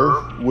 On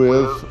her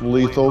with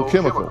lethal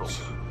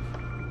chemicals.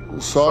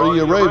 Saudi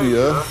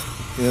Arabia,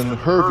 in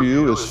her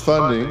view, is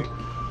funding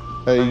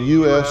a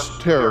U.S.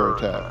 terror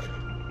attack.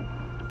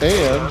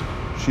 And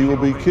she will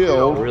be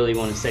killed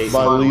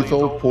by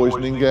lethal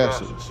poisoning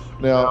gases.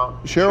 Now,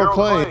 Cheryl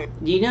claims...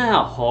 Do you know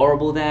how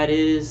horrible that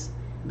is?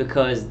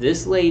 Because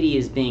this lady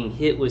is being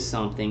hit with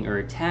something or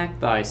attacked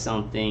by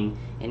something,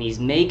 and he's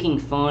making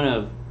fun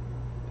of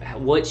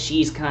what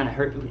she's kind of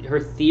her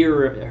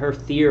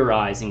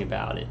theorizing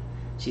about it.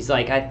 She's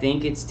like, I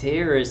think it's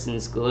terrorists and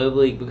it's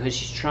globally, because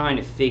she's trying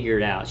to figure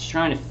it out. She's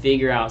trying to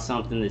figure out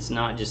something that's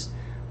not just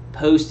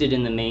posted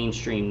in the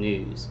mainstream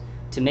news,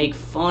 to make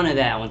fun of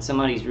that when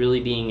somebody's really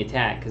being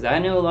attacked. Because I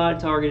know a lot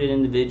of targeted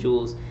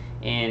individuals,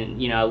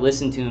 and I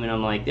listen to them and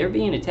I'm like, they're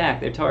being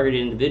attacked, they're targeted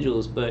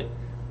individuals, but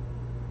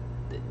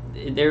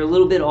they're a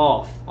little bit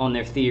off on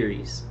their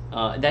theories.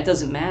 That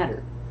doesn't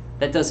matter.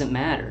 That doesn't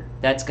matter.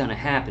 That's going to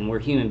happen. We're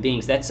human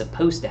beings. That's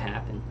supposed to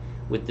happen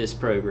with this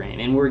program,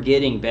 and we're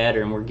getting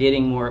better and we're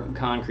getting more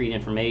concrete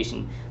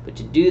information. But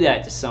to do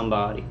that to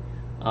somebody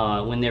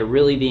when they're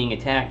really being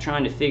attacked,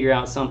 trying to figure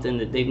out something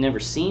that they've never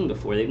seen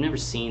before, they've never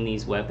seen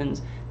these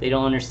weapons, they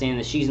don't understand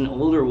that she's an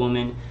older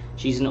woman.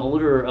 She's an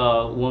older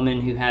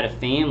woman who had a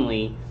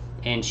family,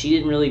 and she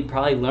didn't really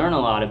probably learn a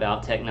lot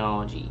about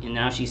technology, and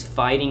now she's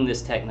fighting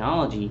this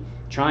technology,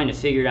 trying to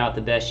figure it out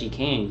the best she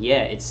can.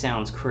 Yeah, it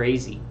sounds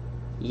crazy.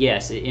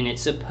 Yes, and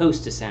it's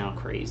supposed to sound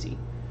crazy.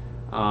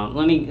 I'm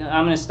going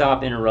to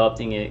stop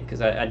interrupting it,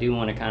 because I do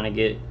want to kind of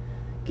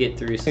get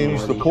through some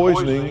more of The these.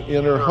 poisoning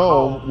in her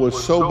home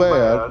was so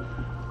bad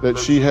that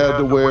she had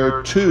to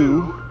wear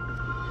 2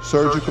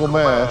 surgical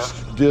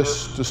masks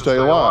just to stay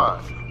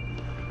alive.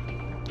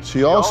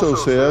 She also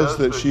says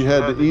that she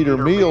had to eat her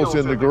meals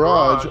in the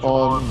garage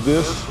on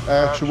this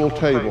actual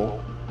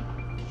table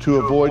to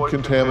avoid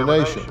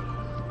contamination.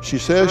 She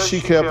says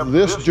she kept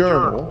this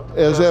journal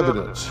as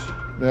evidence.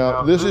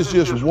 Now, this is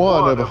just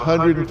one of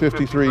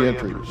 153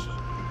 entries.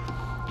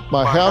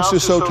 My house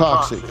is so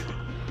toxic.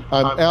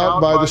 I'm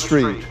out by the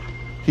street.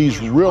 He's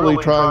really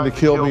trying to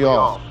kill me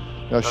off.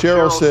 Now,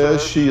 Cheryl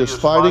says she is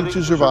fighting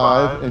to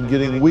survive and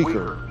getting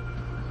weaker.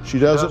 She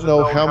doesn't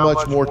know how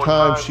much more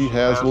time she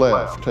has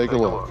left. Take a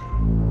look.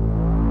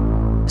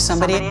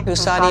 Somebody who's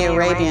Saudi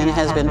Arabian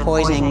has been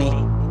poisoning me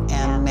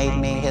and made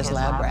me his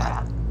lab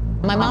rat.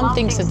 My mom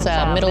thinks it's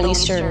a Middle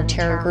Eastern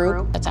terror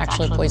group that's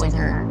actually poisoning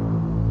her.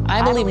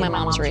 I believe my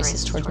mom's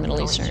racist towards Middle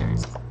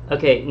Easterns.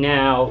 Okay,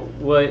 now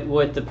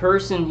what the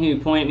person who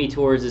pointed me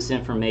towards this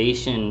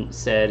information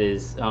said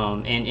is,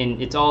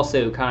 and it's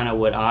also kind of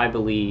what I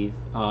believe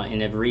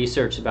and have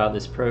researched about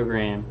this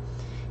program.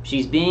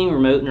 She's being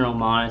remote neural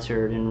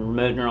monitored and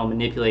remote neural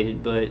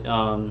manipulated, but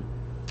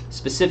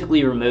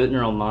specifically remote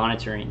neural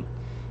monitoring.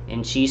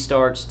 And she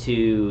starts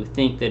to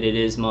think that it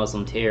is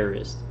Muslim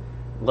terrorists.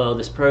 Well,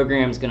 this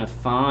program is going to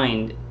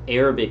find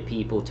Arabic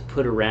people to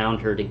put around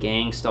her to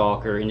gang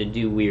stalk her and to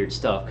do weird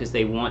stuff, because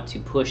they want to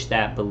push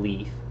that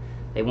belief.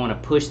 They want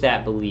to push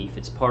that belief.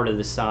 It's part of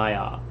the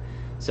PSYOP.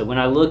 So when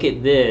I look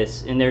at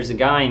this, and there's a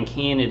guy in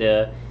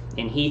Canada,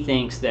 and he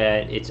thinks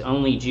that it's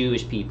only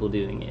Jewish people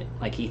doing it.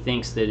 Like, he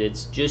thinks that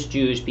it's just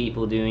Jewish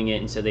people doing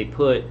it, and so they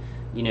put,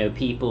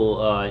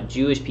 people,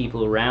 Jewish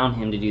people around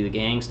him to do the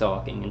gang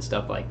stalking and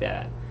stuff like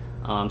that.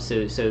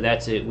 So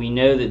that's it. We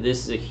know that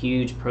this is a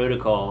huge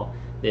protocol,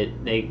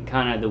 that they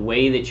kind of, the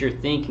way that you're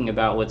thinking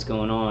about what's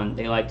going on,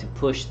 they like to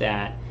push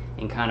that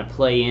and kind of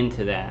play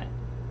into that.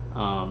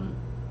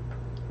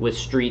 With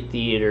street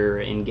theater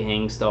and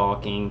gang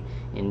stalking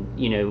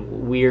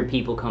and weird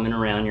people coming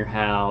around your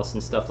house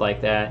and stuff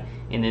like that.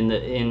 And then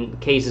in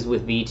cases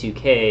with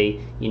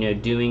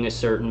V2K, doing a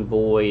certain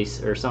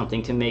voice or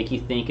something to make you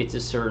think it's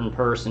a certain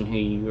person who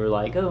you are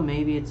like, oh,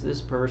 maybe it's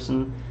this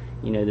person.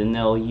 Then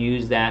they'll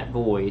use that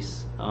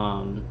voice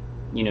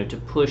to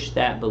push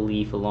that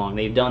belief along.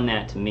 They've done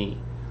that to me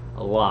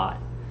a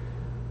lot.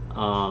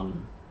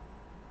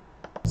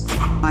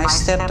 I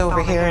stepped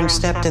over here and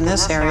stepped in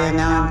this area,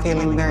 now I'm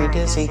feeling very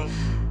dizzy.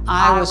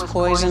 I was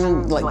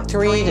poisoned like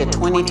 3 to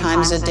 20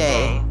 times a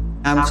day.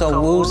 I'm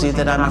so woozy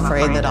that I'm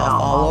afraid that I'll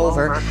fall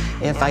over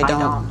if I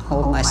don't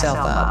hold myself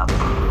up.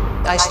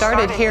 I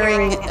started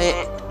hearing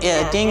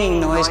a dinging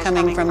noise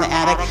coming from the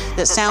attic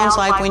that sounds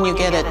like when you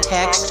get a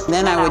text,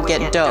 then I would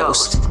get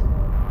dosed.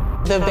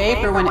 The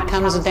vapor, when it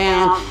comes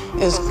down,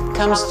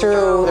 comes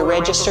through the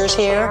registers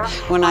here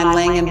when I'm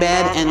laying in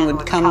bed, and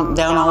would come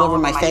down all over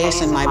my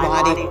face and my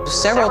body.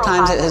 Several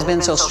times it has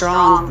been so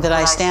strong that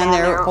I stand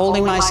there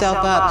holding myself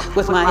up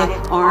with my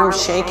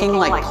arms shaking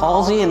like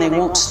palsy, and they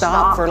won't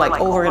stop for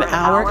like over an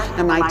hour,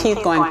 and my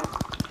teeth going.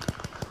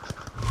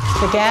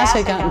 The gas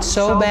had gotten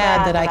so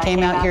bad that I came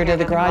out here to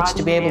the garage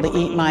to be able to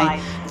eat my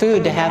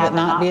food, to have it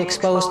not be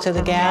exposed to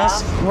the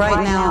gas.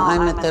 Right now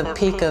I'm at the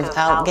peak of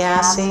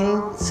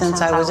outgassing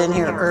since I was in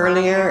here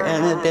earlier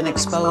and had been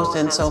exposed,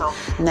 and so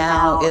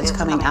now it's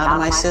coming out of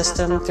my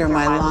system through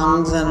my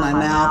lungs and my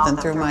mouth and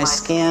through my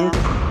skin.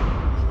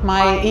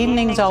 My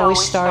evenings always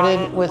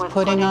started with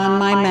putting on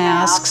my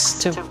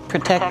masks to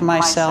protect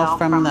myself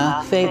from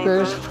the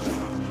vapors.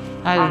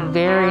 I was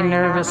very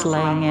nervous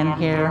laying in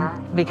here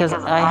because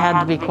I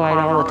had to be quiet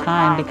all the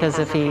time, because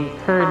if he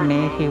heard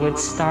me, he would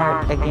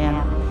start again.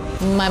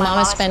 My mom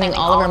is spending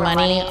all of her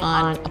money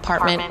on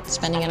apartment,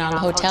 spending it on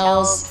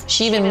hotels.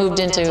 She even moved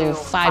into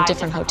 5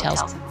 different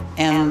hotels.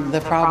 And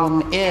the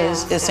problem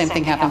is, the same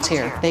thing happens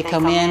here. They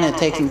come in, it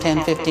takes them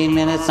 10, 15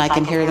 minutes, I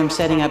can hear them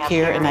setting up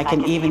here, and I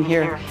can even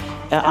hear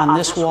on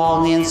this wall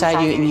on the inside,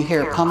 and you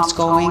hear pumps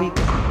going.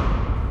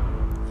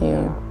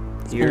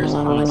 You Your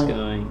response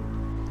going?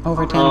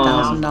 Over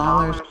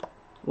 $10,000.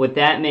 What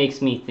that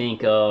makes me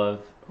think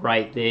of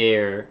right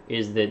there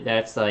is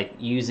that's like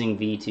using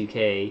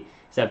V2K.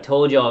 So I've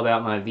told y'all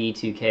about my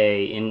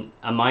V2K, and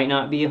I might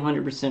not be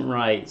 100%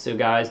 right, so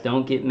guys,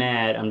 don't get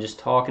mad. I'm just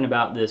talking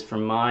about this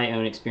from my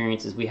own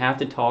experiences. We have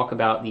to talk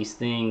about these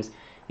things,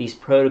 these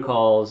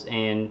protocols,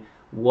 and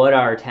what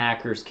our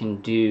attackers can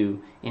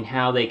do and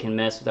how they can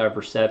mess with our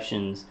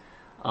perceptions.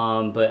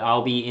 But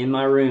I'll be in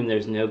my room,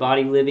 there's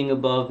nobody living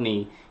above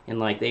me, and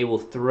like they will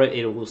throw,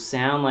 it will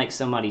sound like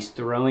somebody's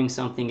throwing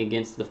something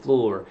against the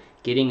floor,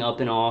 getting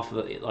up and off,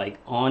 like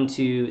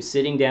onto,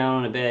 sitting down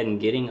on a bed and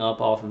getting up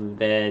off of a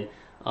bed,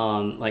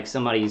 like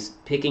somebody's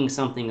picking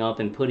something up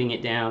and putting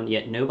it down,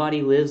 yet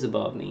nobody lives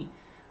above me.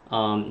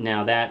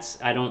 Now that's,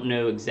 I don't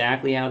know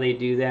exactly how they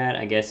do that.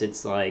 I guess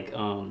it's like,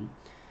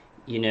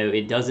 you know,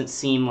 it doesn't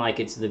seem like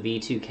it's the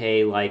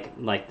V2K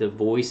like the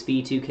voice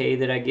V2K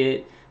that I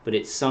get, but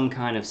it's some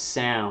kind of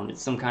sound,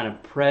 it's some kind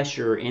of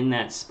pressure in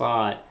that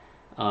spot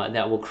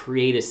that will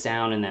create a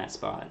sound in that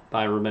spot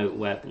by remote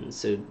weapons.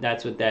 So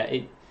that's what that,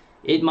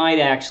 it might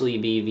actually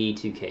be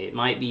V2K. It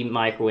might be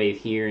microwave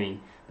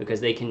hearing,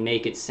 because they can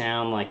make it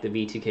sound like the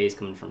V2K is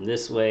coming from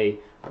this way,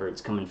 or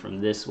it's coming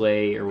from this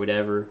way, or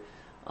whatever.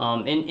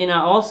 And I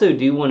also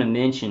do want to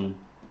mention,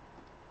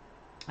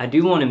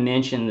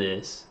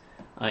 this,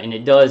 and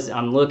it does,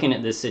 I'm looking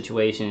at this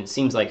situation, it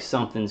seems like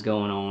something's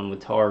going on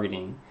with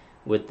targeting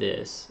with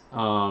this.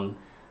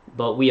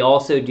 But we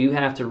also do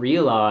have to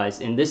realize,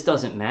 and this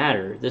doesn't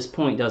matter, this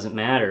point doesn't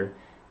matter,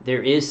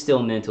 there is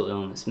still mental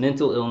illness.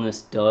 Mental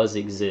illness does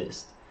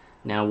exist.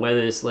 Now,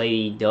 whether this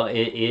lady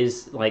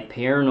is like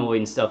paranoid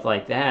and stuff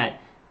like that,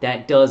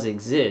 that does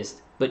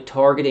exist. But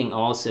targeting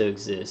also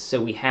exists.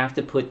 So we have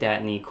to put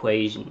that in the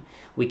equation.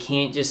 We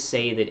can't just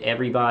say that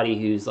everybody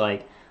who's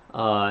like,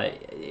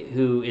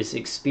 who is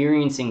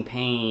experiencing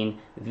pain,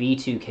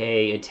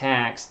 V2K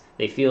attacks,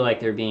 they feel like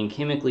they're being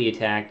chemically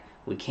attacked.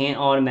 We can't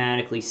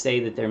automatically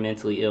say that they're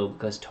mentally ill,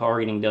 because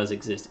targeting does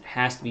exist. It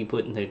has to be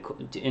put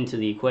into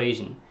the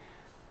equation.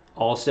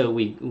 Also,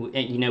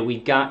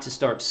 we've got to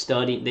start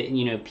studying that.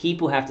 You know,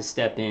 people have to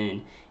step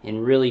in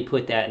and really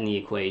put that in the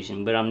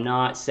equation. But I'm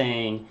not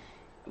saying,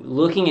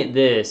 looking at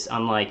this,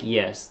 I'm like,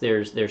 yes,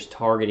 there's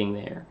targeting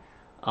there,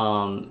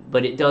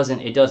 but it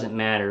doesn't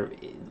matter.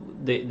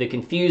 The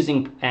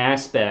confusing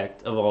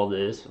aspect of all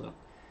this,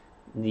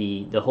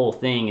 the whole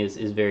thing is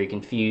very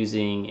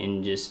confusing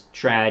and just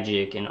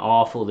tragic and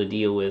awful to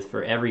deal with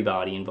for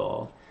everybody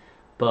involved.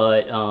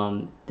 But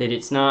that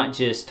it's not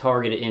just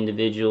targeted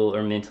individual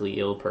or mentally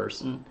ill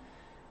person.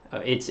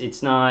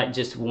 It's not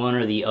just one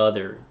or the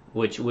other,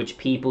 which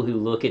people who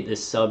look at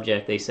this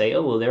subject, they say,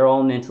 oh, well, they're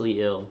all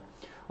mentally ill.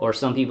 Or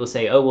some people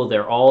say, oh, well,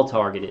 they're all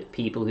targeted.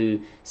 People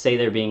who say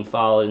they're being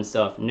followed and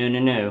stuff.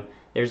 No.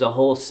 There's a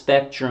whole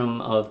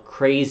spectrum of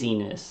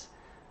craziness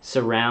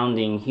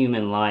surrounding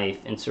human life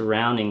and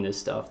surrounding this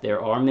stuff.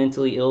 There are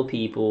mentally ill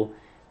people.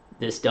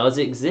 This does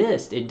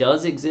exist. It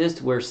does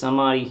exist where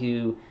somebody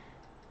who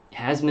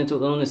has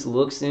mental illness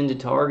looks into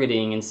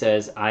targeting and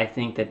says, I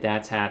think that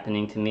that's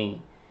happening to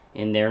me,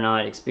 and they're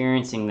not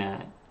experiencing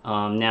that.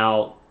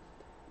 Now,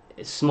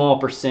 a small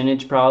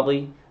percentage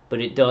probably, but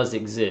it does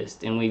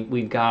exist, and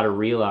we've got to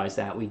realize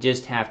that. We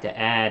just have to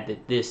add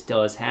that this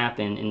does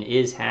happen and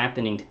is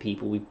happening to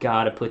people. We've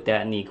got to put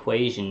that in the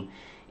equation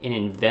and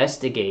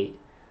investigate.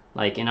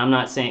 Like, and I'm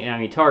not saying, I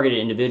mean, targeted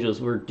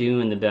individuals, we're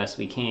doing the best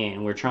we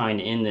can. We're trying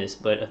to end this,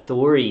 but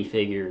authority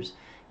figures,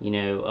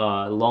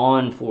 law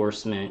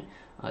enforcement,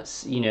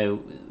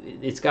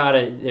 it's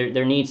gotta,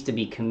 there needs to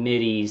be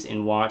committees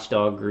and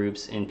watchdog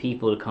groups and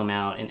people to come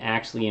out and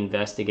actually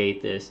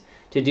investigate this,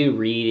 to do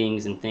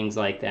readings and things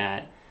like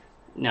that.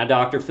 Now,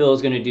 Dr. Phil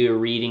is going to do a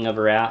reading of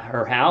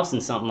her house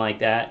and something like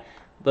that,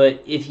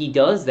 but if he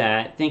does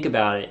that, think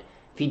about it.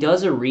 If he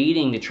does a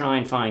reading to try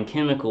and find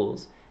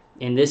chemicals,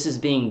 and this is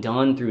being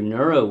done through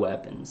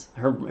neuroweapons,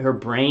 her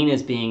brain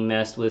is being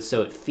messed with,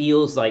 so it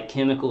feels like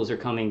chemicals are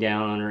coming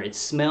down on her, it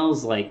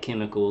smells like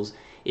chemicals,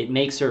 it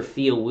makes her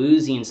feel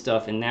woozy and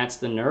stuff, and that's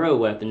the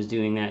neuroweapons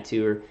doing that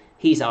to her.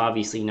 He's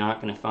obviously not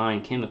going to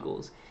find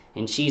chemicals,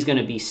 and she's going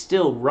to be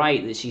still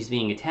right that she's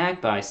being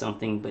attacked by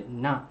something, but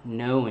not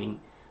knowing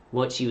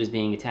what she was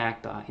being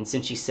attacked by. And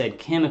since she said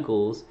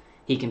chemicals,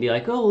 he can be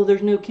like, oh, well,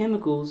 there's no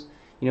chemicals,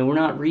 we're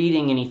not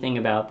reading anything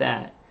about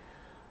that.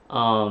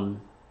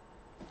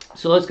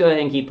 So let's go ahead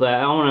and keep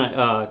that. I want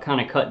to kind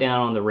of cut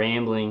down on the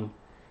rambling.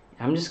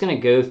 I'm just going to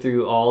go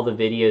through all the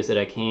videos that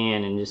I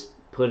can and just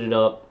put it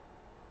up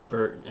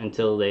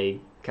until they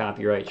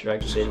copyright strike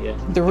the video.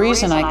 The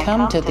reason I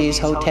come to these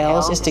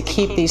hotels is to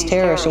keep these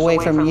terrorists away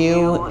from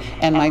you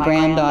and my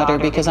granddaughter,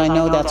 because I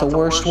know that's the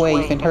worst way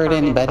you can hurt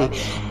anybody,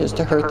 is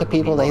to hurt the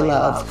people they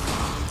love.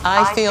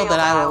 I feel that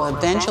I will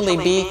eventually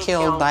be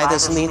killed by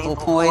this lethal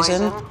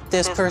poison.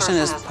 This person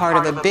is part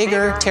of a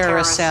bigger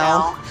terrorist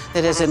cell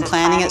that is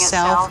implanting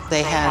itself.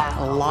 They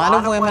had a lot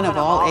of women of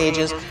all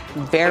ages,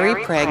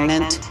 very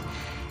pregnant,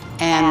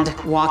 and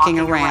walking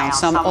around.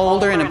 Some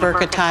older in a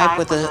burqa type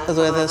with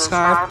a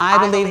scarf.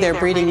 I believe they're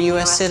breeding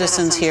U.S.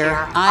 citizens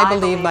here. I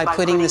believe by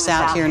putting this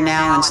out here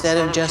now, instead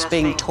of just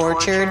being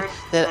tortured,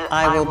 that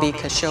I will be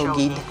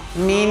Khashoggi'd,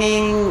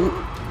 meaning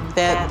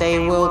that they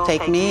will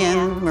take me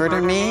and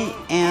murder me,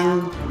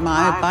 and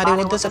my body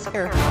will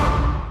disappear.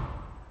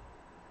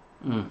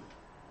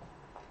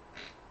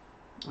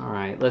 All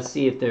right, let's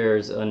see if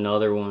there's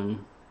another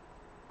one.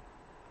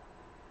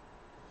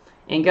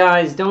 And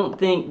guys, don't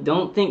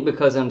think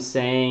because I'm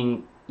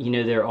saying, you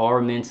know, there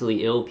are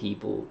mentally ill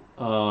people,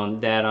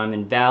 that I'm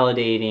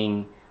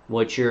invalidating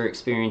what your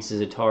experience as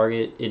a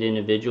targeted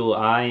individual.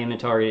 I am a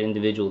targeted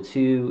individual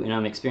too, and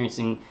I'm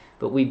experiencing.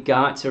 But we've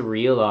got to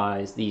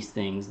realize these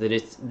things, that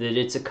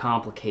it's a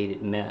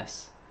complicated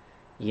mess.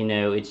 You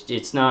know,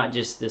 it's not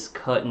just this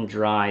cut and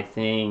dry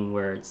thing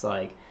where it's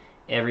like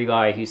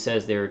everybody who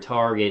says they're a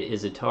target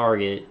is a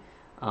target.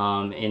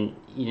 And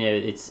you know,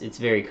 it's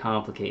very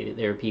complicated.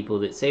 There are people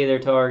that say they're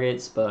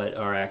targets but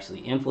are actually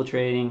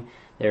infiltrating.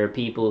 There are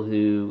people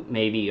who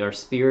maybe are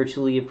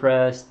spiritually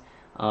oppressed,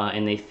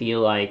 and they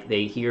feel like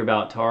they hear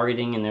about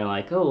targeting and they're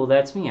like, oh, well,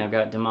 that's me. I've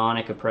got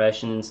demonic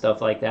oppression and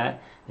stuff like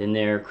that. Then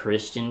there are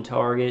Christian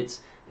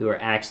targets who are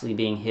actually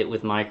being hit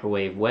with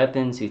microwave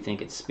weapons, who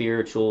think it's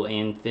spiritual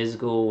and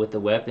physical with the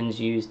weapons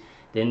used.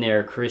 Then there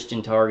are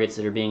Christian targets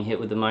that are being hit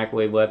with the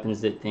microwave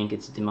weapons that think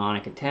it's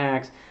demonic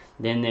attacks.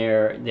 Then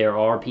there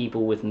are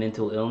people with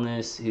mental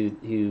illness who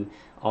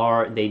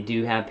they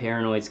do have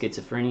paranoid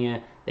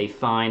schizophrenia. They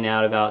find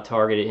out about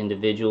targeted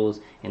individuals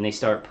and they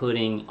start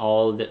putting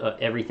all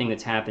everything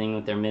that's happening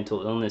with their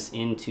mental illness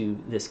into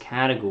this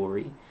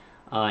category.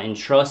 And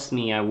trust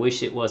me, I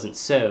wish it wasn't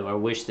so. I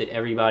wish that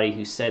everybody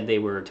who said they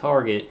were a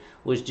target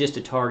was just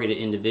a targeted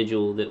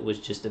individual that was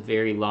just a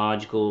very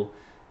logical,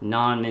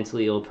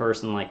 non-mentally ill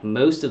person like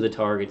most of the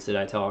targets that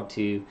I talk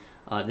to.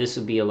 This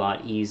would be a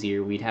lot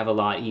easier. We'd have a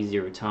lot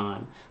easier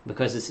time.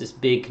 Because it's this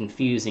big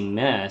confusing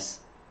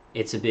mess,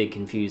 it's a big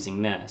confusing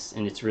mess,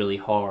 and it's really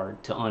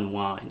hard to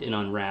unwind and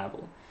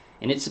unravel.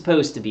 And it's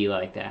supposed to be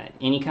like that.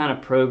 Any kind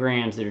of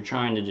programs that are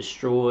trying to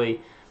destroy,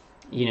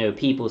 you know,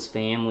 people's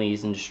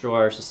families and destroy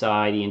our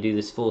society and do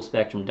this full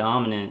spectrum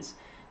dominance,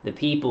 the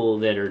people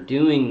that are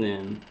doing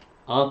them,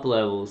 up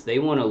levels, they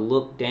want to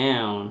look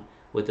down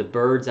with a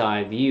bird's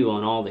eye view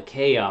on all the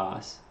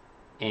chaos,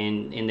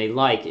 and they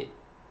like it.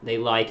 They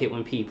like it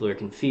when people are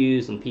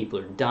confused, when people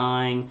are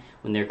dying,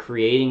 when they're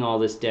creating all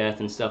this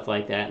death and stuff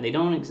like that. They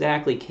don't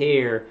exactly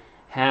care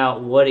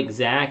what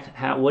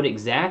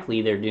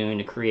exactly they're doing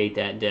to create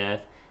that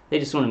death. They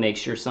just want to make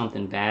sure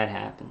something bad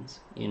happens,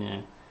 you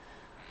know.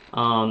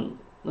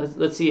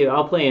 Let's see.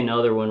 I'll play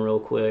another one real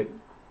quick.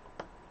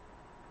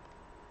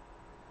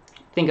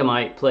 I think I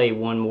might play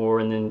one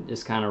more and then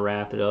just kind of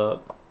wrap it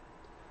up.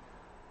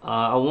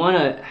 I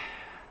wonder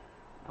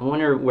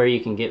where you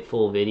can get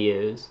full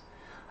videos.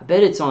 I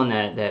bet it's on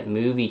that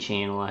movie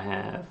channel I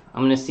have.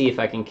 I'm going to see if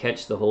I can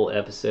catch the whole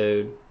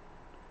episode.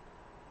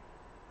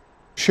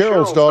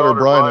 Cheryl's daughter,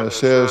 Bryna,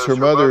 says her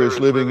mother is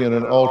living in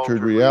an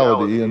altered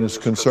reality and is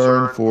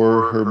concerned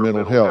for her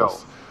mental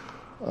health.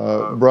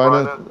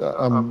 Bryna,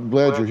 I'm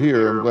glad you're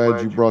here. I'm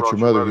glad you brought your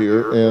mother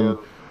here. And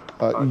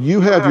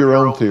you have your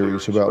own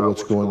theories about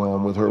what's going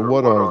on with her.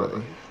 What are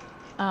they?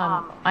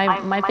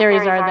 My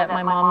theories are that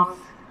my mom's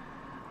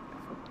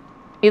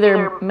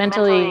either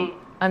mentally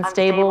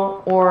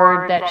unstable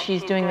or that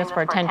she's doing this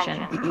for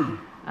attention,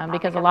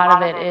 because a lot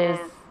of it is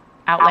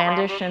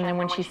outlandish, and then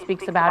when she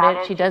speaks about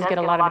it, she does get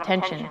a lot of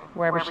attention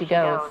wherever she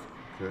goes.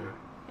 Okay.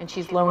 And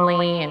she's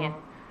lonely, and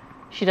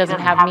she doesn't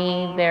have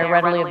me there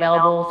readily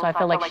available, so I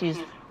feel like she's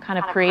kind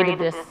of created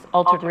this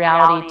altered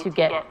reality to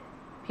get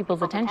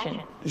people's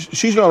attention.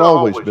 She's not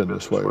always been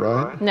this way,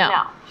 right?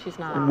 No, she's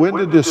not. When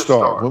did this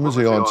start? When was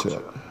the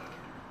onset?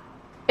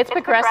 It's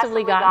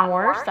progressively gotten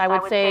worse. I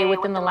would say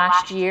within the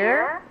last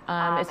year,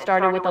 it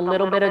started with a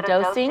little bit of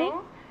dosing,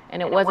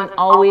 and it wasn't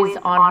always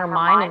on her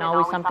mind and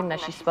always something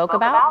that she spoke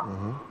about.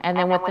 And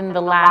then within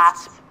the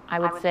last, I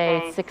would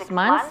say, 6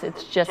 months,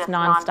 it's just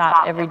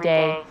nonstop every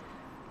day.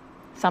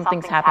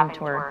 Something's happened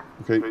to her.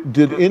 Okay.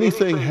 Did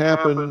anything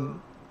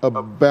happen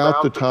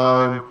about the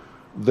time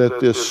that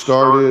this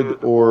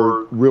started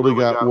or really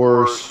got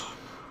worse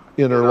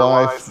in her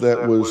life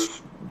that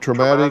was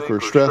traumatic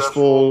or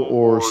stressful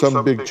or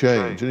some big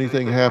change?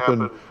 Anything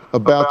happened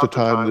about the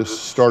time this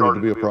started to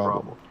be a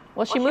problem?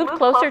 Well, she moved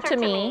closer to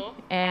me,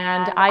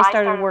 and I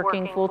started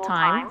working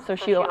full-time, so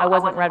I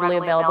wasn't readily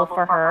available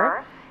for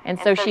her. And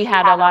so she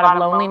had a lot of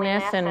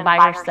loneliness and by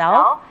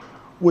herself.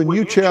 When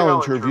you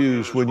challenge her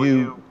views, when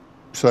you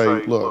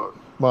say, look,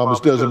 Mom, this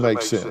doesn't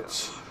make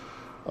sense.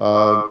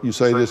 You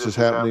say this is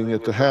happening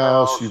at the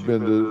house. You've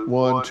been to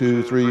 1,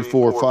 2, 3,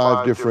 4,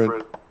 5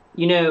 different.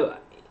 I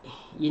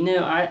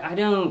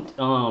don't,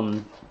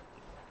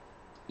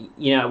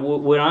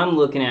 what I'm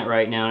looking at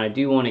right now, and I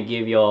do want to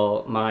give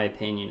y'all my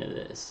opinion of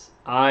this.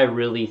 I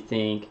really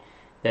think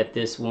that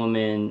this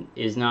woman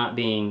is not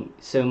being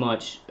so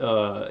much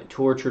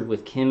tortured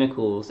with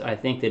chemicals. I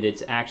think that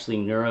it's actually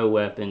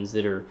neuroweapons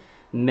that are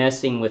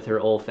messing with her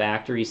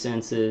olfactory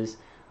senses.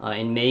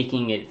 and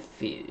making it,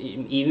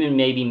 even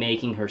maybe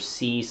making her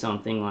see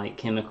something like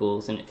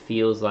chemicals, and it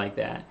feels like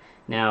that.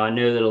 Now, I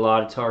know that a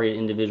lot of targeted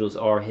individuals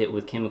are hit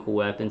with chemical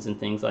weapons and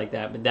things like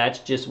that, but that's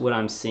just what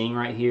I'm seeing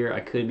right here. I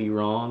could be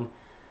wrong.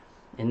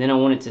 And then I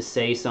wanted to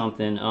say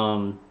something.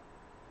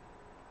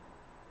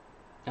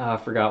 I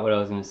forgot what I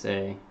was going to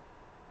say.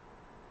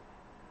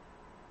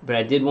 But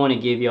I did want to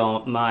give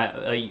y'all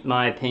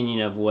my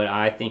opinion of what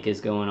I think is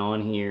going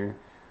on here.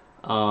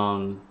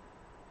 I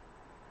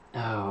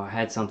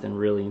had something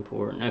really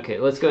important. Okay,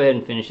 let's go ahead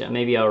and finish that.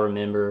 Maybe I'll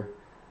remember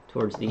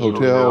towards the end.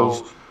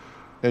 Hotels,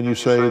 and you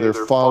say they're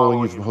following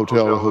you from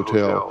hotel to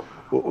hotel.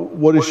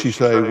 What does she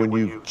say when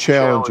you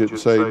challenge it and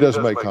say it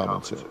doesn't make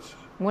common sense?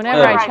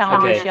 Whenever I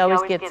challenge her, she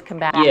always gets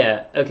combative.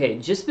 Yeah, okay,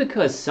 just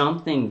because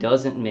something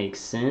doesn't make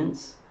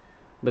sense,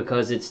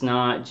 because it's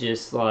not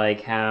just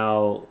like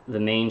how the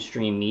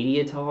mainstream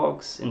media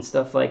talks and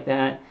stuff like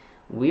that,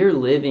 we're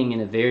living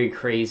in a very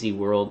crazy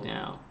world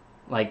now.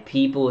 Like,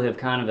 people have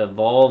kind of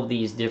evolved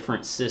these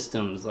different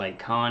systems, like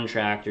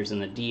contractors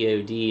and the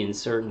DOD and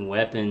certain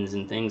weapons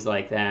and things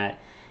like that,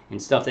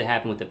 and stuff that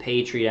happened with the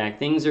Patriot Act.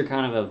 Things are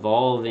kind of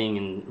evolving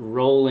and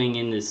rolling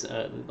in this,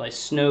 like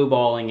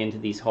snowballing into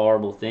these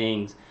horrible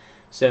things.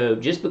 So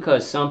just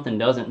because something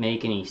doesn't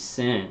make any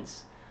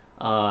sense,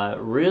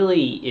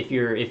 really, if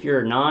you're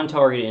a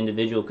non-targeted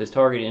individual, because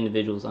targeted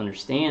individuals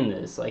understand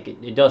this, like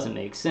it doesn't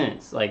make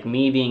sense. Like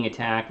me being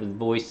attacked with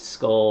voiced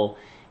skull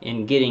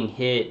and getting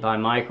hit by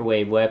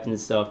microwave weapons and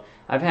stuff,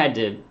 I've had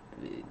to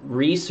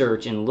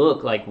research and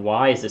look, like,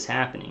 why is this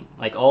happening?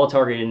 Like, all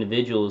targeted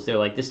individuals, they're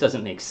like, this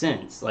doesn't make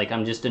sense. Like,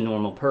 I'm just a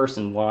normal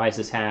person. Why is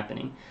this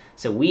happening?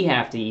 So we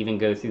have to even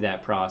go through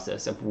that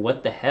process of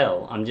what the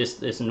hell? I'm just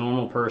this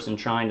normal person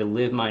trying to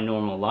live my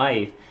normal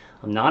life.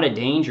 I'm not a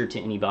danger to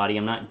anybody.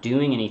 I'm not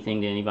doing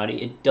anything to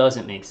anybody. It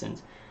doesn't make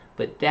sense.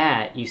 But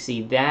that, you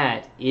see,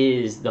 that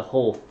is the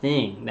whole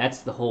thing.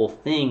 That's the whole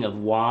thing of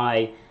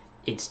why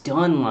it's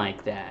done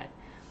like that.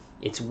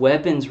 It's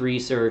weapons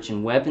research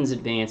and weapons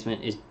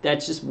advancement.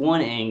 That's just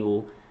one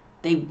angle.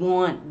 They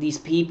want these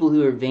people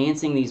who are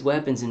advancing these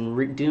weapons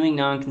and doing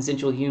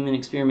non-consensual human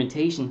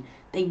experimentation,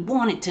 they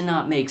want it to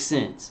not make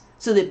sense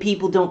so that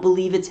people don't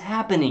believe it's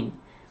happening.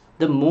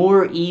 The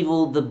more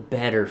evil, the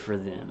better for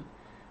them.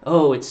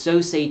 Oh, it's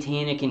so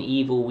satanic and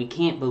evil, we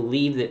can't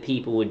believe that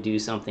people would do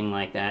something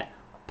like that.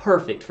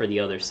 Perfect for the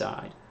other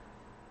side.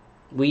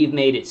 We've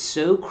made it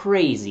so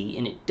crazy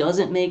and it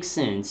doesn't make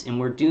sense, and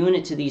we're doing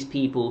it to these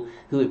people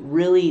who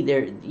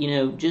they're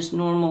just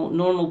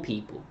normal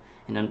people.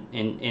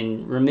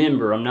 And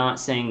remember, I'm not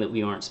saying that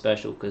we aren't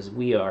special, because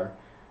we are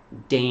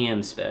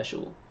damn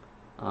special.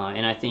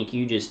 And I think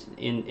you just,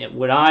 in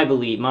what I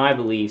believe, my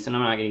beliefs, and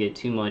I'm not going to get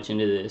too much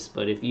into this,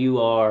 but if you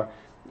are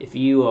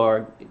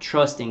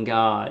trusting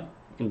God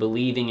and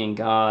believing in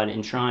God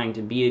and trying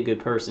to be a good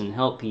person and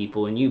help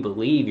people, and you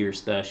believe you're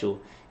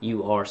special,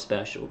 you are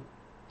special.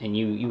 And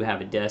you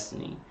have a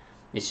destiny.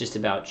 It's just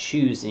about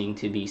choosing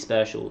to be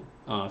special,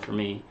 for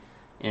me.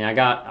 And I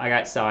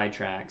got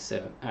sidetracked,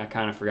 so I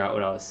kind of forgot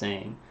what I was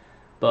saying.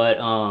 But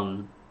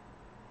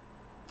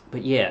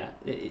yeah,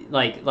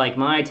 like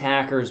my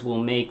attackers will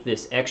make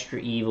this extra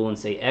evil and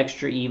say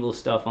extra evil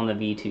stuff on the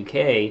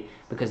V2K,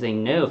 because they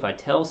know if I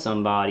tell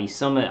somebody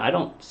I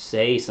don't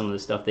say some of the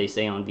stuff they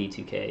say on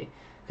V2K,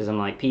 because I'm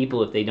like,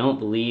 people, if they don't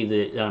believe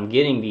that I'm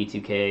getting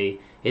V2K,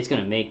 it's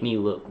going to make me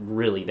look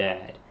really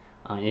bad.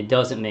 It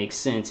doesn't make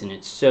sense, and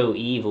it's so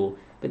evil,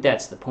 but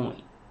that's the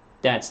point.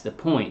 That's the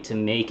point, to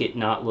make it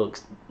not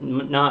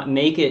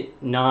make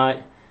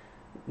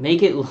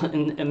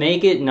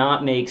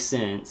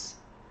sense.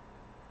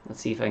 Let's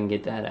see if I can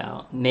get that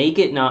out. Make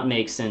it not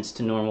make sense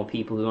to normal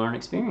people who aren't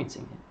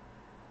experiencing it.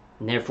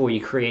 And therefore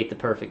you create the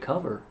perfect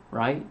cover,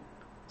 right?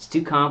 It's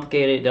too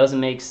complicated, it doesn't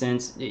make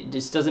sense. It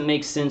just doesn't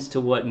make sense to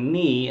what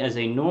me, as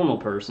a normal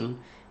person,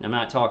 and I'm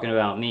not talking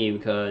about me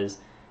because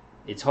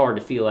it's hard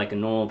to feel like a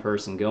normal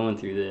person going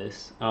through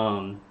this.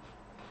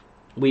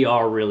 We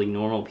are really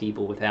normal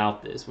people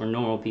without this. We're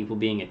normal people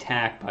being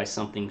attacked by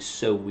something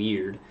so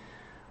weird.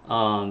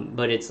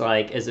 But it's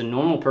like, as a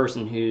normal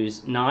person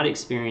who's not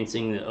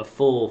experiencing a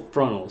full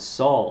frontal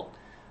assault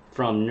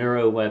from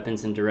neuro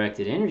weapons and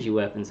directed energy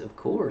weapons, of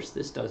course,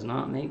 this does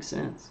not make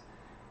sense.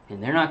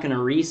 And they're not going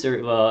to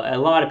research, well, a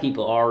lot of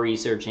people are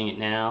researching it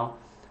now,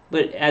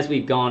 but as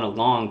we've gone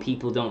along,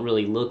 people don't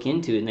really look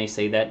into it, and they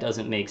say that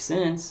doesn't make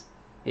sense.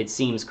 It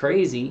seems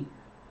crazy,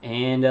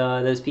 and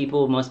those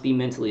people must be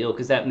mentally ill,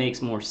 because that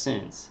makes more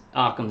sense.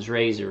 Occam's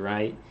razor,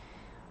 right?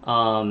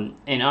 And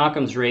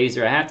Occam's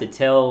razor, I have to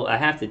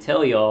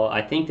tell y'all,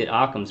 I think that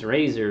Occam's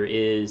razor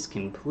is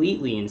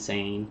completely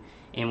insane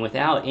and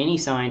without any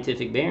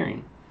scientific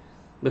bearing,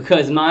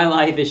 because my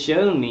life has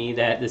shown me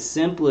that the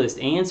simplest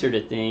answer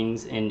to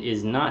things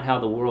is not how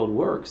the world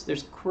works.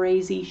 There's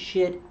crazy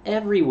shit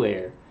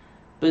everywhere.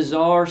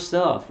 Bizarre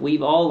stuff.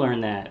 We've all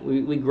learned that.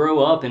 We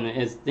grow up, and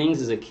as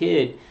a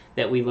kid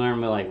that we learn,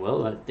 we're like,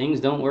 well,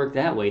 things don't work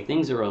that way.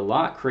 Things are a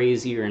lot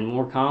crazier and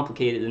more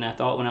complicated than I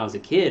thought when I was a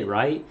kid,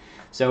 right?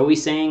 So are we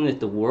saying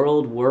that the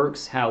world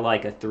works how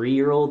like a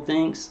 3-year-old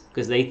thinks?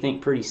 Because they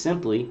think pretty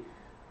simply.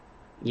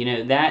 You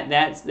know,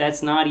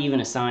 that's not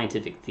even a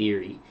scientific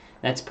theory.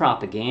 That's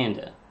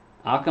propaganda.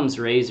 Occam's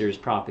razor is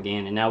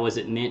propaganda. Now, was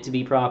it meant to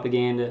be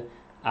propaganda?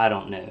 I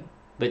don't know.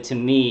 But to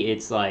me,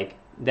 it's like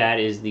that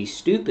is the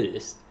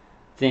stupidest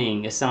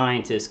thing a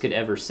scientist could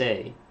ever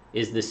say,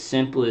 is the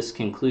simplest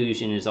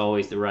conclusion is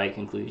always the right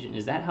conclusion.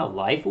 Is that how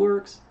life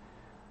works?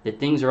 That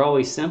things are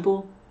always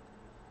simple?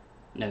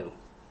 No.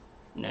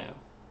 No.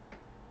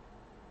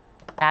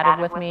 Chatted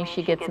with me.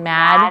 She gets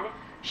mad.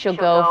 She'll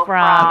go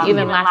from,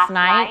 even last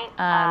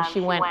night, she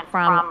went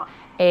from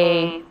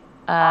a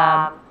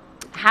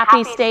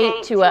happy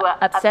state to an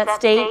upset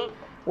state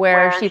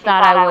where she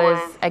thought I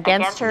was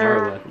against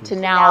her to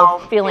now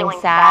feeling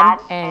sad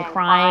and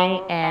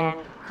crying and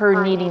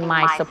her needing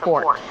my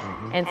support.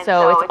 And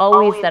so it's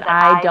always that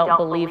I don't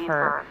believe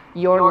her.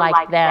 You're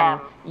like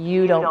them.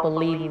 You don't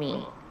believe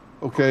me.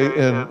 Okay,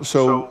 and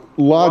so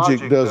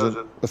logic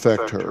doesn't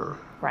affect her.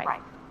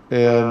 Right.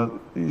 And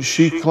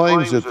she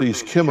claims that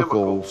these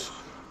chemicals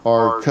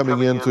are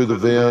coming in through the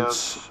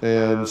vents,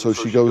 and so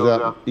she goes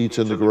out and eats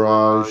in the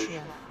garage,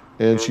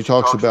 and she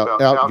talks about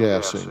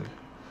outgassing.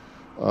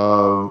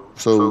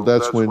 So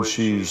that's when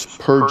she's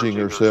purging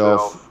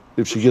herself.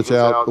 If she gets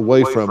out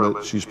away from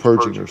it, she's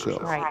purging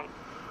herself. Right.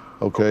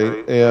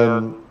 Okay,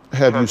 and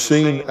have you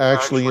seen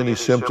actually any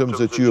symptoms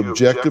that you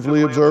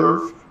objectively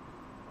observe?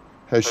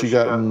 Has she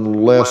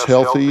gotten less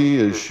healthy?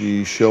 Is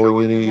she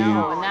showing any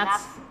No, and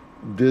that's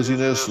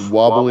dizziness,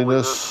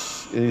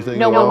 wobbliness, anything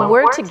no. at all? When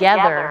we're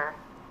together,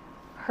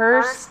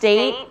 her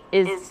state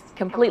is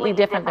completely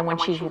different than when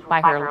she's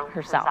by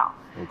herself.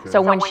 Okay.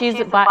 So when she's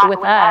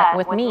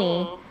with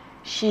me,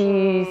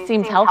 she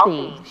seems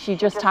healthy. She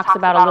just talks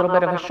about a little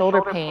bit of a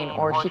shoulder pain,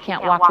 or she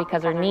can't walk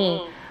because her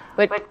knee.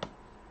 But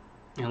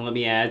And let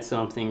me add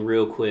something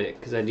real quick,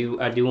 because I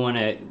do want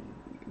to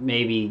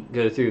maybe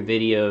go through a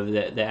video of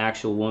the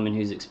actual woman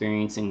who's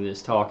experiencing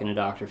this talking to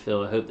Dr.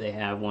 Phil. I hope they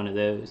have one of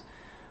those.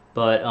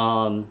 But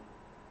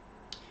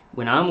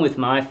when I'm with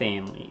my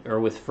family or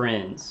with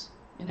friends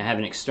and I have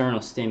an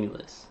external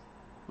stimulus,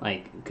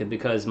 like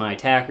because my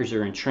attackers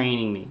are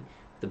entraining me,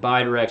 the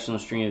bidirectional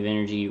stream of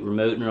energy,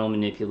 remote neural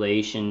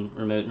manipulation,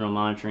 remote neural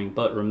monitoring,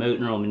 but remote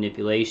neural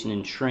manipulation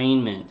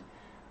entrainment,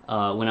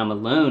 when I'm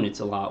alone, it's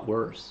a lot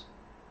worse.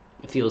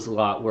 It feels a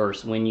lot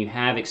worse. When you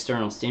have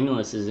external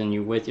stimuluses and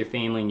you're with your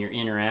family and you're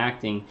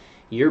interacting,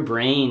 your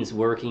brain's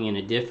working in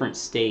a different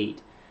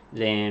state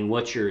than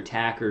what your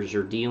attackers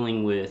are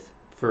dealing with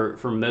for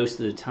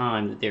most of the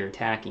time that they're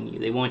attacking you.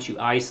 They want you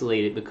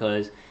isolated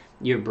because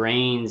your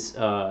brain's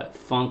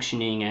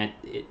functioning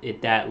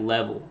at that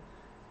level.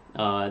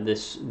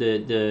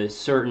 The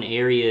certain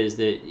areas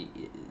that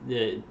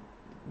the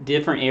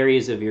different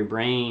areas of your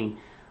brain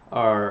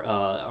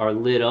are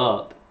lit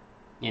up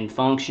and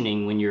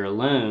functioning when you're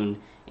alone,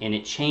 and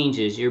it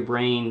changes. Your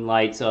brain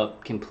lights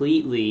up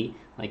completely,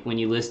 like when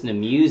you listen to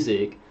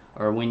music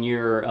or when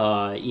you're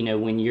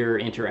when you're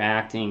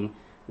interacting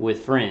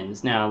with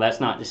friends. Now, that's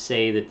not to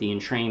say that the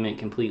entrainment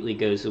completely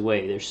goes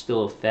away. There's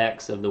still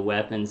effects of the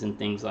weapons and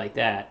things like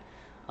that,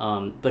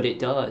 but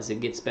it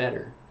gets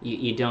better.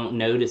 You don't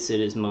notice it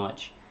as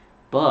much.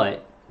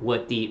 But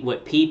what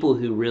people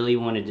who really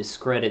want to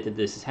discredit that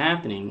this is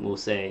happening will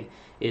say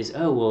is,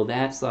 oh well,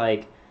 that's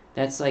like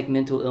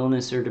mental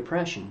illness or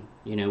depression.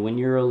 When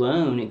you're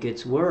alone, it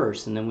gets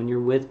worse, and then when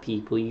you're with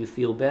people, you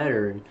feel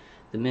better, and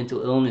the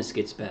mental illness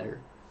gets better.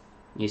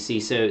 You see,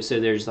 so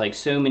there's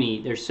so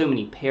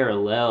many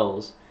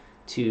parallels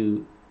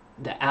to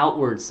the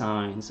outward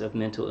signs of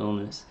mental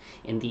illness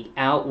and the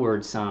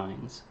outward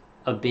signs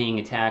of being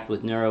attacked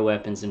with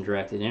neuroweapons and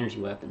directed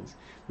energy weapons.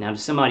 Now, to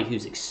somebody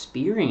who's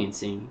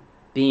experiencing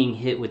being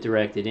hit with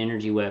directed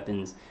energy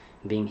weapons,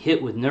 being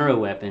hit with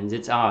neuroweapons,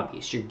 it's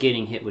obvious you're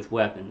getting hit with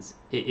weapons.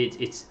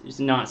 It's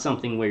not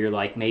something where you're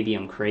like, maybe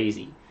I'm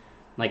crazy.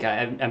 Like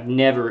I've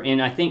never,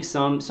 and I think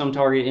some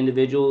targeted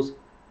individuals,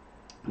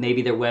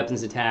 maybe their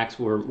weapons attacks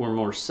were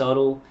more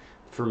subtle.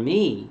 For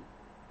me,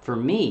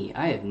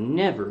 I have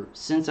never,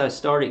 since I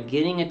started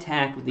getting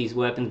attacked with these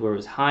weapons where it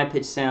was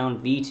high-pitched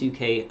sound,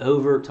 V2K,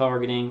 overt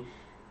targeting,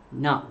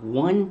 not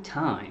one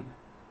time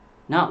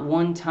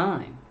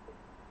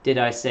did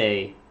I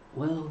say,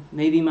 well,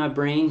 maybe my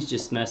brain's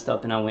just messed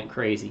up and I went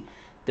crazy.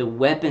 The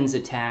weapons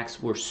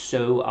attacks were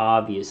so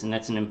obvious, and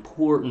that's an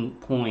important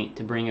point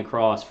to bring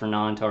across for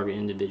non-target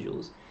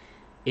individuals.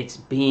 It's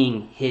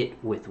being hit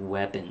with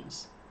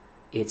weapons.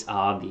 It's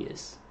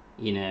obvious,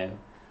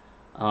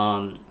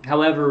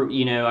 However,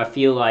 I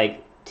feel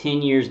like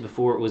 10 years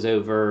before it was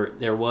overt,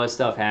 there was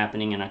stuff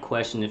happening, and I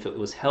questioned if it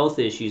was health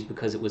issues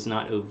because it was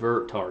not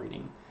overt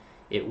targeting.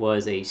 It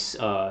was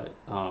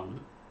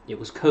it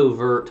was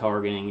covert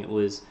targeting. It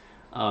was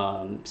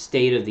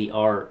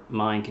state-of-the-art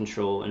mind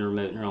control and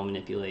remote neural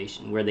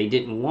manipulation, where they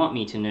didn't want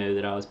me to know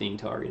that I was being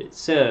targeted.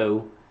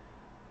 So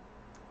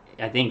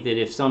I think that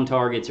if some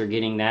targets are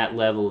getting that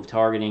level of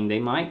targeting, they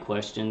might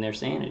question their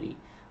sanity.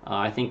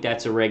 I think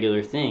that's a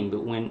regular thing.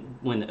 But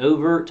when the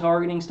overt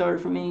targeting started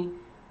for me,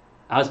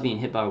 I was being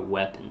hit by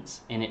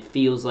weapons, and it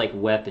feels like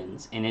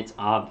weapons, and it's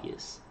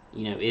obvious.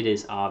 It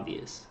is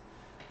obvious.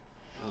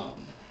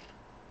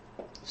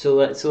 So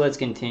let's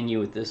continue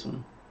with this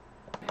one.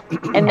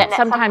 And that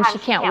sometimes she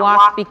can't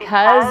walk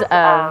because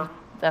of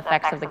the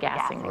effects of the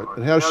gassing. Right.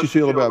 And how does she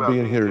feel about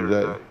being here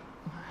today?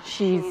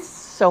 She's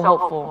so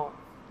hopeful.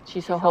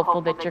 She's so hopeful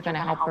that you're going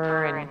to help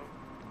her. And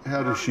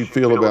How does she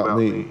feel about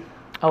me?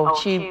 oh,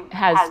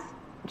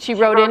 she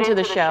wrote into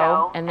the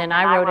show, and then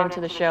I wrote into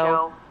the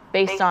show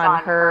based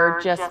on her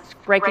just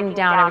breaking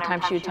down every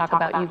time she would talk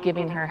about you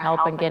giving her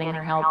help and getting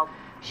her help.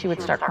 She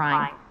would start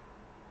crying.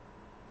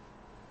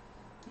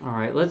 All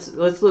right, let's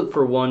look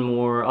for one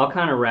more. I'll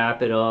kind of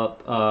wrap it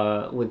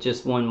up with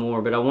just one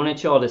more, but I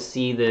wanted y'all to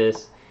see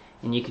this,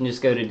 and you can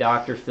just go to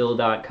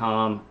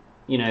drphil.com.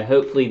 You know,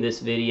 hopefully this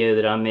video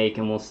that I'm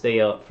making will stay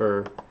up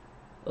for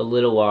a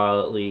little while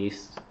at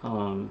least.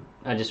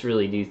 I just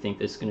really do think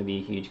this is going to be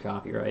a huge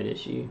copyright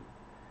issue.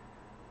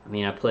 I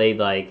mean, I played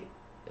like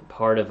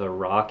part of a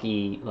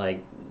Rocky,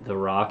 like the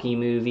Rocky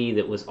movie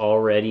that was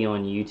already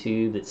on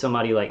YouTube that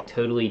somebody like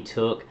totally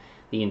took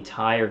the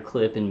entire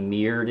clip and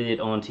mirrored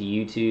it onto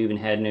YouTube and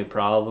had no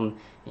problem,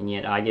 and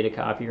yet I get a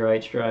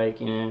copyright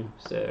strike, you know?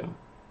 So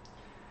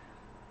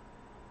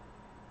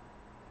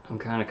I'm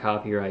kind of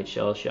copyright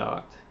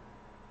shell-shocked.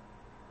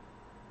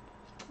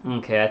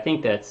 Okay, I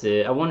think that's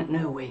it.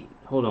 No, wait,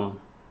 hold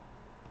on.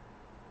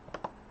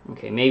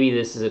 Okay, maybe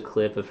this is a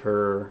clip of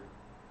her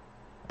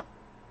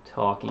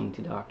talking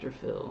to Dr.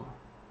 Phil.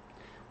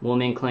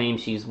 Woman claims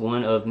she's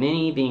one of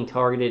many being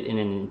targeted in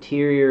an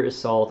interior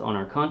assault on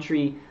our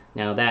country.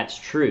 Now that's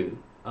true.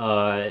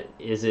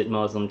 Is it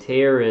Muslim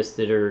terrorists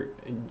that are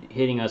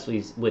hitting us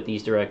with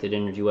these directed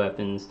energy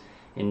weapons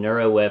and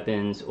neuro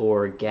weapons,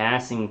 or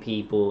gassing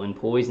people and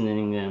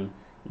poisoning them?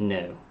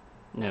 No.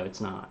 No, it's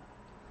not.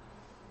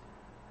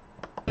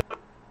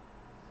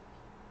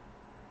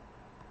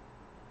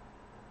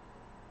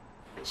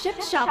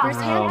 Ship shoppers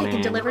handpick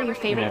and deliver your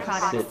favorite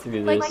products, sit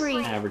through like this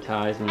brie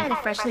advertisement. and a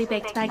freshly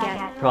baked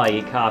baguette.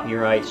 Probably get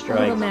copyright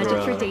strikes magic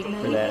for for date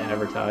night. that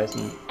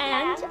advertisement.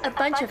 And a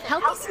bunch of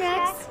healthy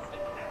snacks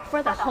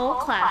for the whole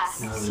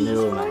class. In the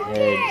middle of my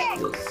head,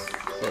 just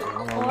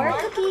Or a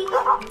cookie.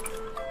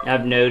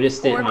 I've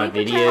noticed it in Or my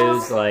paper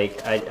videos. towels.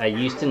 Like I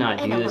used to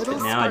not And do a this, but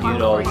little now I do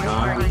it all the spoon for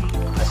your time. party.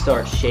 I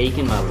start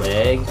shaking my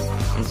legs,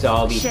 and so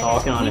I'll be Ship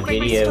talking on a secret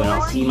video, and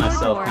I'll restore see to your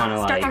myself door. kind of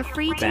Start your like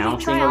free 2-week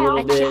bouncing a trial little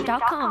at bit.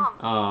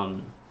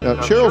 chip.com. Now,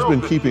 Cheryl's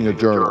been keeping a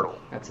journal,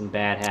 Got some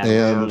bad habits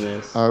from and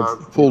this.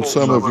 I've pulled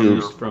some of your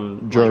Used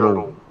from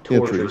journal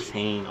torture, entries.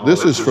 pain, all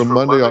This that. is from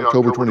Monday,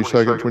 October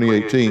 22nd,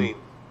 2018.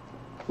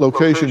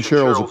 Location,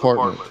 Cheryl's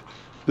apartment.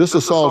 This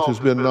assault has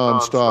been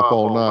nonstop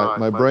all night.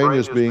 My brain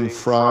is being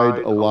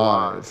fried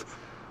alive.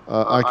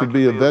 I could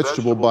be a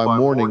vegetable by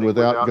morning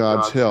without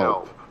God's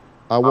help.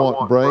 I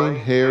want brain,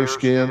 hair,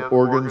 skin,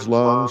 organs,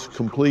 lungs,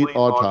 complete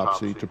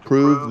autopsy to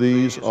prove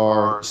these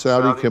are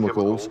Saudi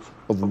chemicals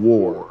of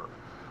war.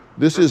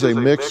 This is a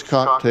mixed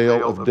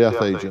cocktail of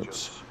death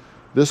agents.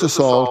 This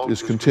assault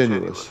is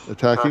continuous,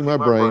 attacking my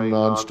brain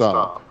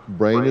nonstop.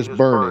 Brain is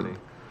burning.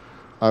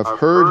 I've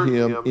heard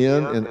him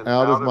in and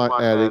out of my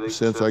attic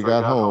since I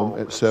got home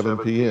at 7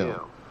 p.m.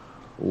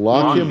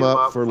 Lock him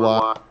up for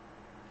life.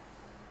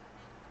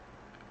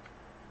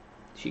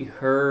 She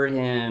heard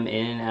him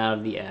in and out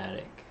of the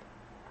attic.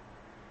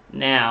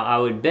 Now, I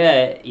would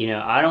bet, you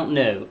know, I don't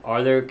know.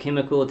 Are there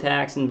chemical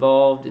attacks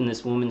involved in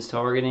this woman's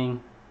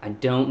targeting? I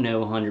don't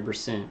know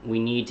 100%. We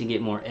need to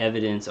get more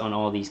evidence on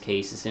all these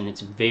cases, and it's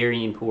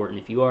very important.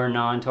 If you are a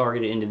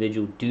non-targeted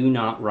individual, do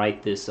not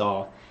write this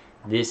off.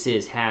 This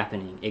is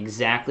happening.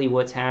 Exactly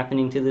what's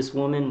happening to this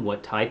woman,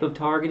 what type of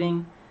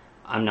targeting,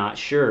 I'm not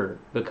sure,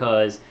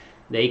 because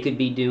they could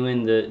be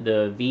doing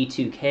the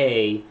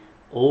V2K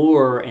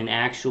or an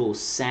actual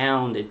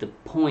sound at the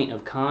point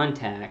of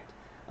contact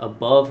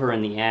above her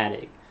in the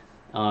attic.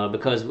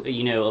 Because,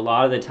 you know, a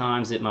lot of the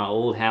times at my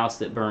old house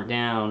that burnt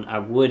down, I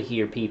would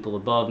hear people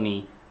above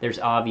me. There's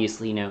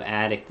obviously no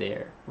attic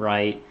there,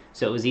 right?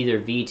 So it was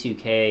either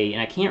V2K,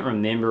 and I can't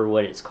remember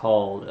what it's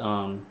called.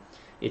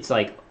 It's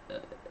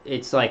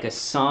like a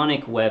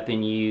sonic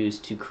weapon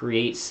used to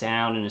create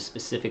sound in a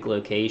specific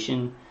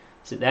location.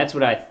 So that's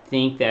what I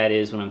think that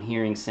is when I'm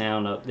hearing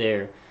sound up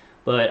there.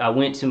 But I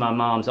went to my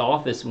mom's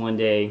office one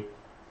day.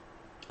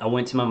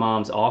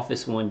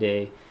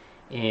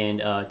 And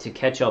to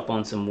catch up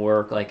on some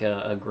work, like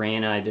a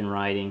grant I'd been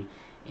writing,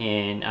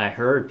 and I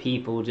heard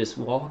people just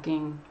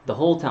walking the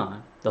whole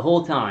time,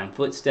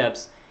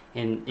 footsteps,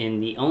 and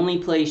the only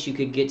place you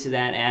could get to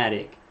that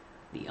attic,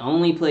 you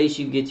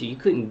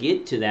couldn't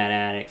get to that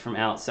attic from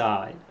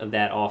outside of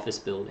that office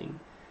building,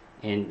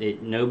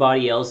 and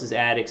nobody else's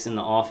attics in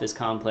the office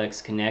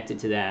complex connected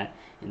to that,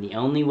 and the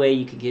only way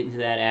you could get into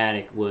that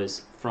attic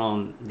was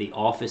from the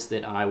office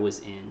that I was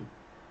in.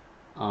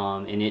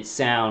 And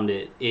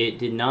it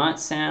did not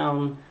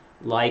sound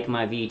like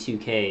my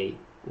V2K,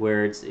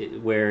 where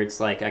it's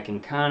like I can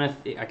kind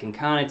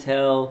of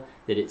tell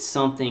that it's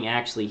something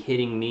actually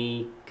hitting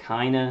me.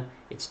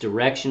 It's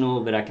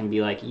directional, but I can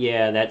be like,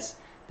 yeah, that's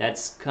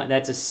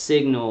a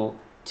signal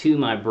to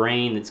my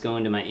brain that's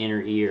going to my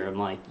inner ear. I'm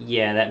like,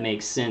 yeah, that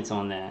makes sense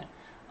on that.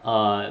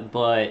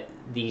 but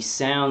these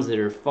sounds that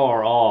are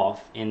far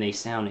off and they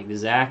sound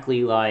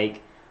exactly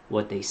like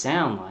what they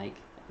sound like,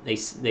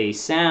 they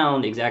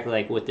sound exactly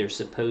like what they're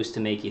supposed to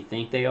make you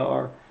think they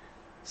are,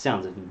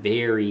 sounds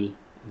very,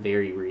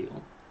 very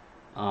real.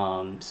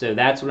 So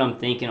that's what I'm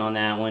thinking on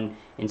that one.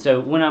 And so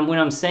when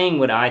I'm saying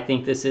what I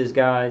think this is,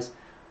 guys,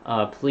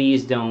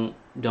 please don't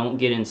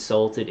get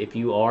insulted if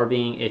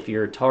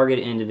you're a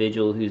targeted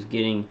individual who's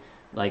getting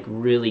like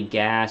really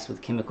gassed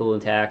with chemical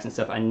attacks and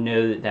stuff. I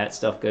know that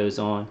stuff goes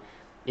on.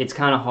 It's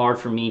kind of hard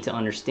for me to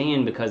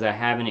understand because I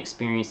haven't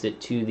experienced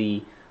it to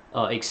the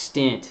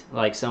extent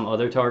like some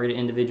other targeted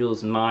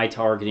individuals. My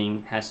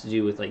targeting has to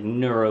do with like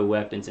neuro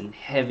weapons and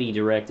heavy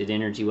directed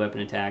energy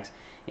weapon attacks,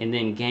 and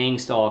then gang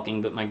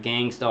stalking. But my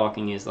gang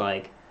stalking is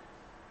like,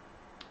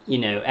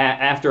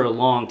 after a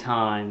long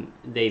time,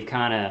 they've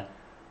kind of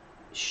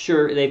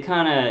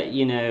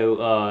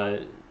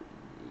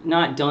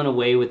not done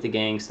away with the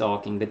gang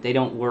stalking, but they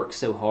don't work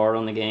so hard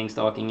on the gang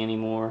stalking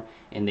anymore,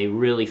 and they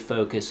really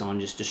focus on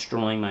just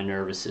destroying my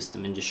nervous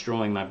system and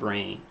destroying my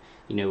brain,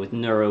 with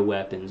neuro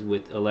weapons,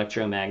 with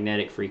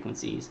electromagnetic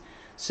frequencies.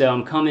 So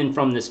I'm coming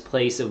from this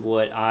place of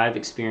what I've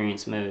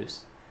experienced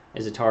most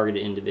as a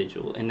targeted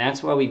individual, and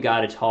that's why we've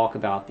got to talk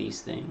about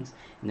these things.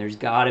 And there's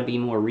got to be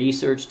more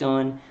research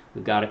done.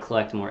 We've got to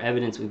collect more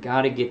evidence. We've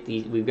got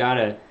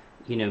to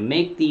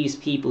make these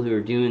people who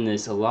are doing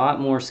this a lot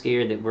more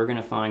scared that we're going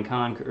to find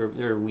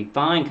we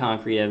find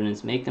concrete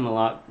evidence, make them a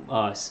lot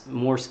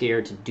more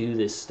scared to do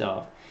this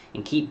stuff,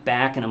 and keep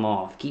backing them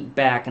off.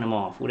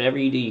 Whatever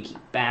you do,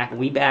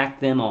 we back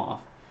them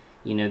off.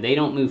 They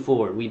don't move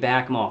forward. We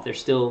back them off. They're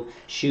still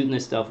shooting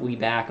this stuff. We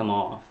back them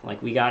off.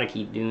 Like, we got to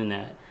keep doing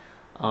that.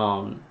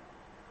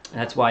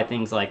 That's why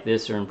things like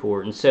this are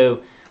important.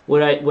 So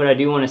what I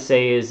do want to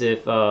say is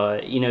if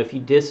you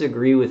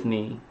disagree with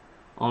me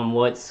on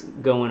what's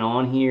going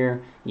on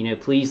here,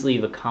 please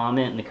leave a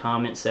comment in the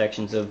comment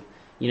sections of,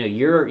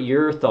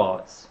 your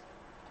thoughts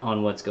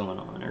on what's going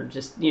on, or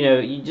just,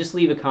 you just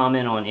leave a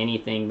comment on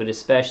anything, but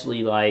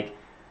especially like,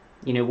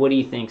 what do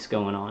you think's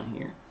going on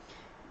here?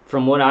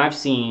 From what I've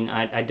seen,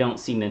 I don't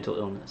see mental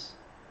illness.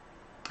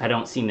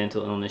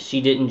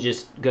 She didn't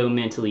just go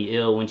mentally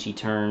ill when she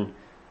turned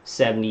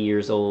 70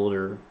 years old,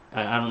 or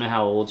I don't know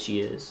how old she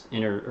is,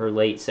 in her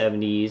late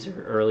 70s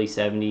or early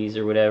 70s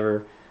or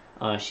whatever.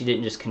 She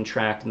didn't just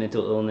contract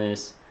mental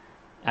illness.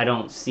 I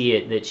don't see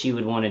it that she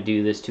would want to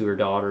do this to her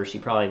daughter. She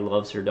probably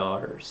loves her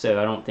daughter.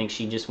 So I don't think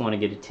she just want to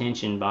get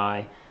attention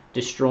by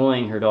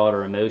destroying her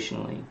daughter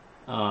emotionally.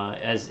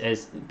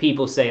 As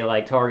people say,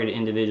 like, targeted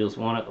individuals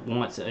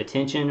wants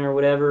attention or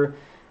whatever.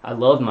 I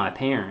love my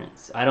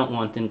parents. I don't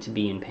want them to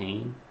be in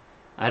pain.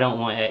 I don't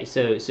want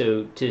so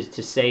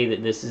to say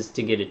that this is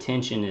to get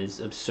attention is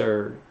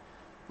absurd.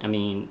 I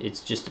mean,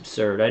 it's just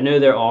absurd. I know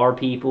there are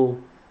people,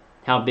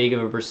 how big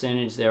of a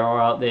percentage there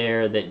are out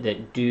there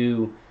that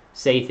do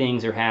say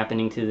things are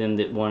happening to them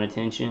that want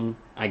attention.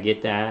 I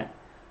get that.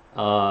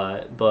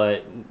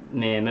 But,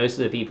 man, most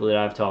of the people that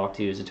I've talked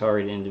to as a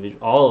targeted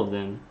individual, all of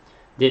them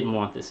didn't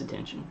want this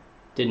attention.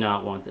 Did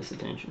not want this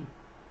attention.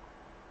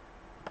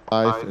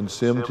 Life and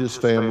sent his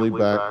family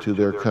back to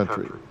their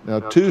country.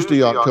 Now,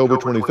 Tuesday, October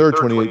 23rd,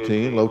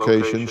 2018,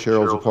 location,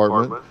 Cheryl's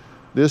apartment.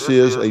 This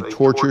is a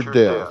tortured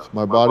death.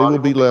 My body will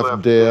be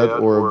left dead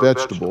or a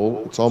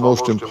vegetable. It's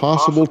almost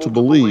impossible to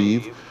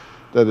believe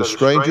that a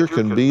stranger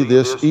can be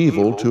this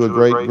evil to a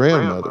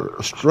great-grandmother.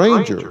 A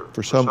stranger,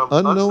 for some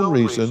unknown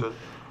reason,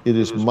 it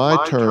is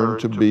my turn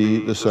to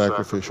be the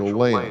sacrificial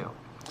lamb.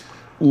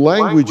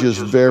 Language is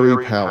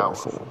very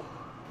powerful.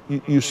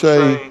 You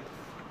say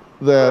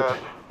that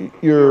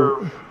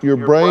your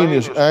brain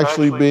is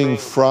actually being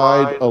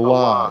fried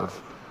alive.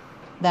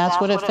 That's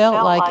what it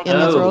felt like in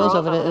the throes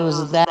of it. It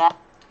was that.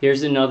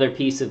 Here's another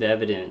piece of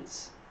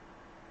evidence.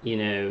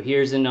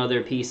 Here's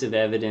another piece of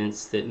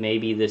evidence that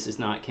maybe this is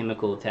not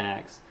chemical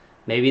attacks.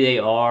 Maybe they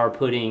are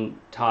putting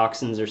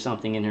toxins or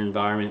something in her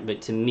environment,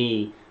 but to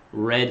me,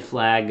 red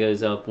flag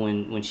goes up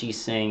when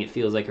she's saying it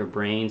feels like her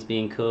brain's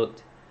being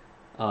cooked,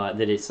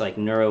 that it's like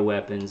neuro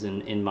weapons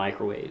and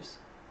microwaves.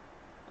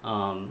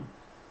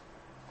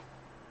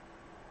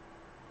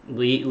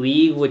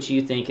 Leave what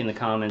you think in the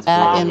comments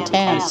below.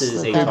 Intense. This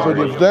is a But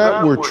if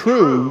that were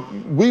true,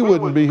 we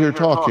wouldn't be here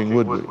talking,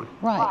 would we?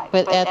 Right,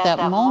 but at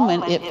that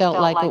moment, it felt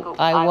like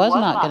I was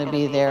not going to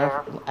be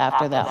there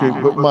after that Okay,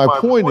 moment. but my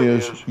point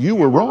is, you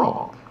were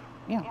wrong.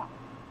 Yeah.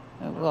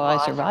 Well,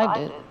 I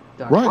survived it.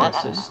 Right.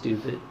 That's so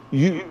stupid.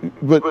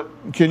 But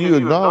can you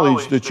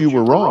acknowledge that you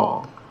were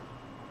wrong?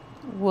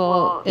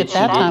 Well, at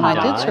that time I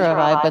did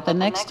survive, but the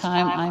next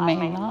time I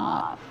may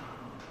not.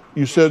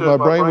 You said my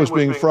brain was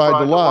being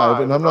fried alive,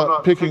 and I'm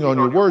not picking on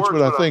your words,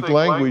 but I think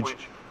language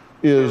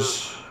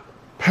is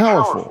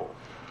powerful.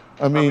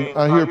 I mean,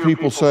 I hear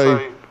people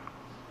say,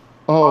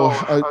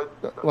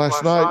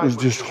 last night was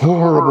just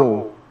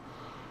horrible.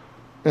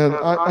 And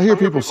I hear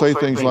people say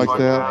things like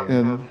that,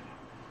 and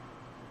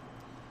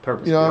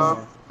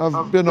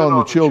I've been on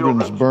the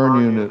children's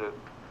burn unit.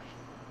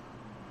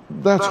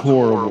 That's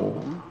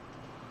horrible.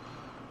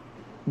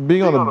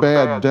 Being on a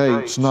bad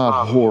date's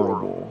not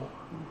horrible.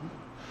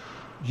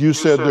 You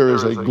said there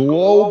is a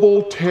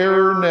global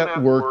terror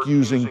network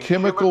using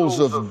chemicals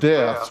of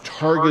death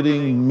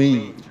targeting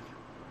me,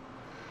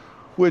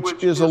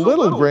 which is a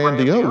little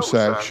grandiose,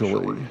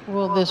 actually.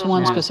 Well, this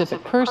one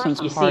specific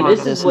person's You see, part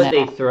this of is this what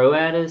they net. throw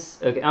at us.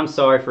 Okay, I'm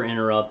sorry for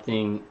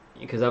interrupting,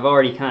 because I've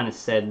already kind of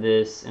said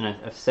this, and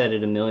I've said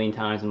it a million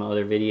times in my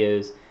other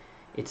videos.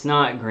 It's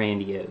not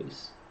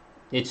grandiose.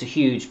 It's a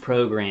huge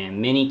program.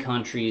 Many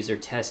countries are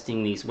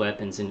testing these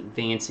weapons and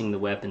advancing the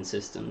weapon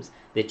systems.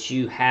 That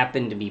you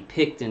happen to be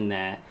picked in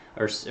that,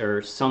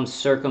 or some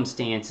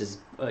circumstances,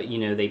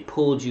 they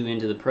pulled you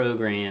into the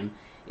program.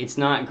 It's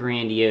not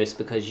grandiose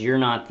because you're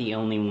not the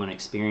only one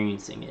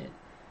experiencing it.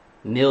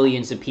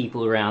 Millions of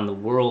people around the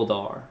world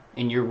are,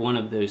 and you're one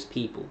of those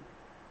people.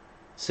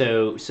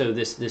 So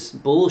this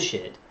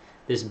bullshit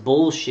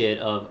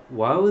of,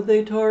 why would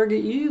they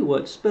target you?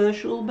 What's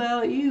special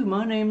about you?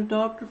 My name's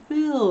Dr.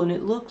 Phil, and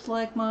it looks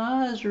like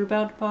my eyes are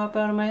about to pop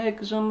out of my head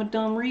because I'm a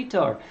dumb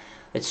retard.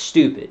 It's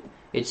stupid.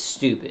 It's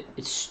stupid.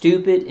 It's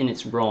stupid, and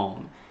it's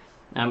wrong.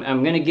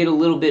 I'm going to get a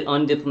little bit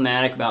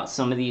undiplomatic about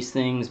some of these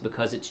things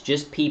because it's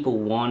just people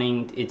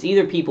it's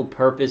either people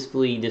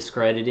purposefully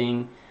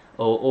discrediting,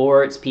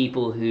 or it's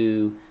people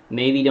who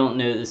maybe don't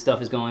know this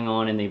stuff is going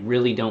on and they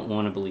really don't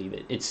want to believe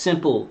it. It's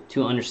simple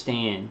to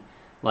understand.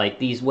 Like,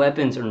 these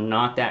weapons are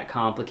not that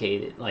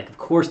complicated. Like, of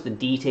course, the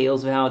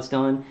details of how it's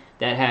done,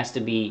 that has to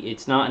be,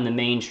 it's not in the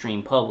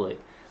mainstream public,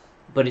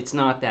 but it's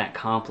not that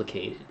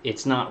complicated.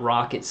 It's not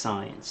rocket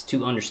science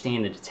to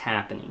understand that it's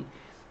happening.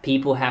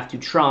 People have to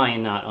try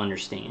and not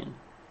understand,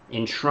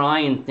 and try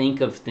and think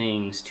of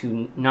things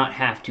to not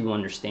have to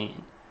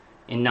understand,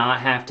 and not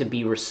have to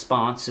be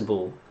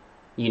responsible,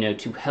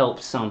 to help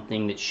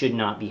something that should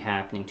not be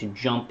happening, to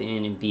jump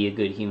in and be a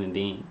good human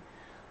being.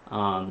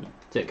 So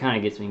it kind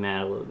of gets me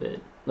mad a little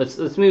bit.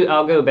 Let's move.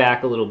 I'll go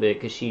back a little bit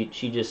because she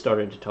just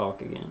started to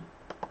talk again.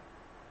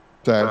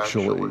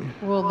 Actually.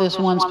 Well, this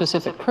one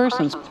specific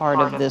person's part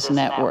of this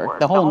network.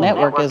 The whole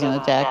network isn't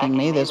attacking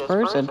me. This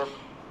person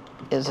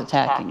is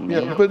attacking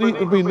me. Yeah, but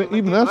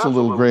even that's a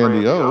little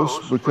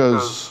grandiose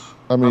because,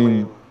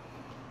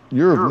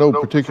 you're of no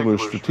particular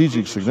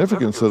strategic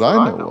significance that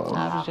I know of.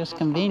 I was just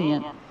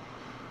convenient.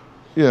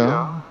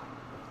 Yeah,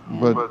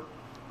 but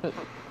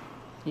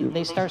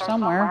They start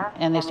somewhere,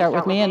 and they start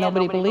with me, and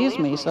nobody believes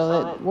me,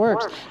 so it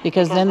works.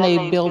 Because then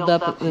they build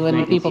up,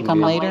 when people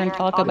come later and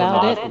talk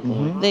about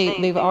it,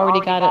 they've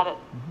already got it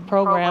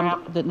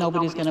programmed that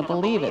nobody's going to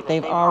believe it.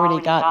 They've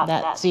already got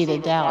that seed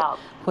of doubt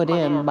put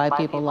in by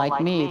people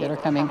like me that are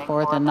coming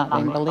forth and not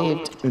being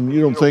believed. And you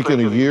don't think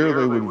in a year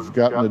they would have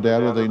gotten the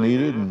data they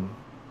needed and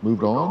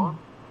moved on?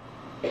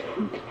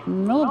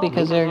 No,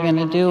 because they're going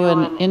to do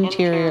an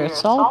interior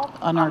assault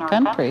on our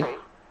country.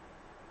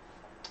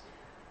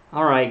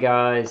 All right,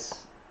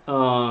 guys.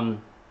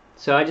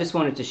 So I just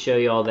wanted to show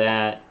you all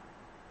that.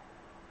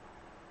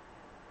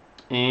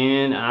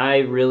 And I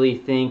really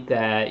think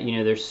that,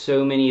 there's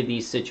so many of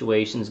these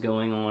situations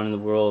going on in the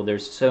world.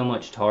 There's so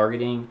much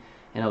targeting,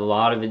 and a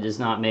lot of it does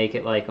not make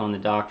it like on the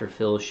Dr.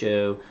 Phil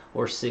show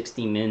or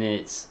 60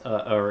 Minutes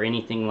or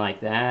anything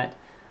like that.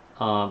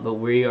 But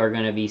we are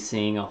going to be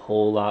seeing a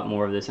whole lot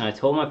more of this. And I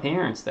told my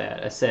parents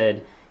that. I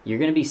said, you're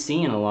going to be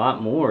seeing a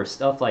lot more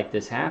stuff like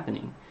this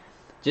happening.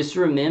 Just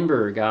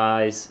remember,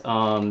 guys,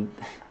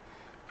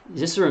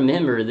 just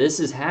remember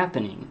this is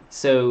happening.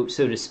 So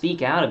to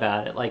speak out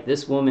about it, like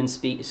this woman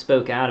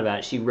spoke out about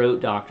it. She wrote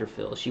Dr.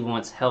 Phil. She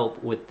wants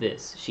help with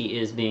this. She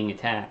is being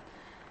attacked.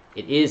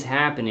 It is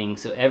happening,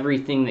 so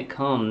everything that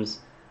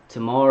comes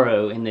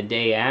tomorrow and the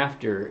day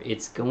after,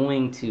 it's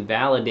going to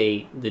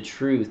validate the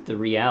truth, the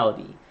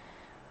reality.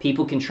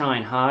 People can try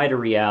and hide a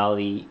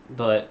reality,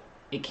 but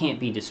it can't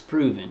be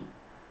disproven.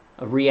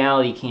 A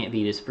reality can't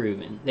be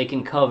disproven. They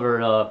can cover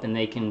it up, and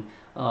they can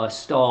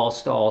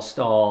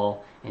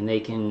stall, and they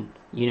can,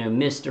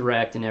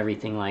 misdirect and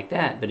everything like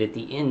that. But at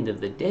the end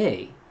of the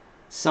day,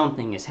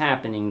 something is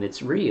happening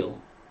that's real,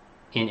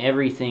 and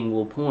everything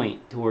will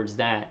point towards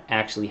that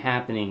actually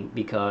happening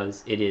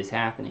because it is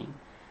happening.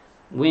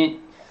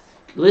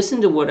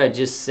 Listen to what I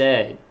just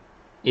said.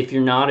 If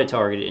you're not a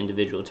targeted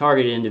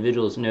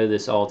individuals know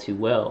this all too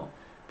well.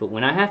 But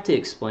when I have to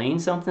explain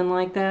something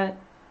like that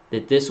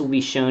this will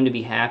be shown to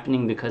be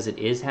happening because it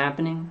is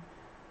happening,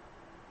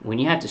 when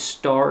you have to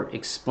start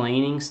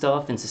explaining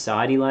stuff in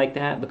society like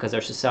that, because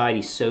our society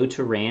is so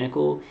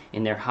tyrannical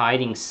and they're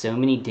hiding so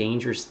many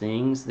dangerous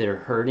things that are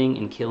hurting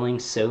and killing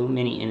so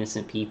many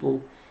innocent people,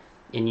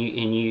 and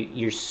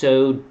you're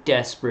so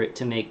desperate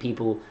to make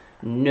people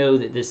know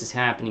that this is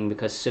happening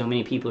because so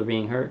many people are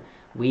being hurt.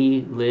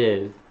 We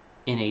live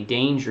in a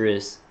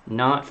dangerous,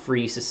 not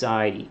free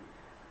society.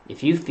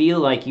 If you feel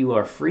like you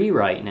are free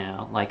right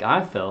now, like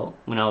I felt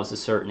when I was a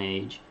certain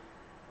age,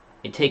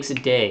 it takes a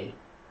day.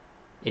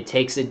 It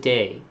takes a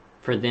day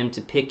for them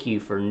to pick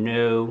you for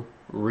no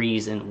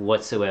reason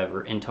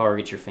whatsoever and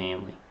target your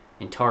family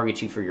and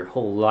target you for your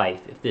whole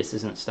life if this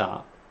isn't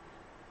stopped.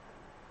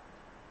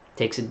 It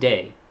takes a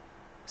day.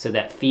 So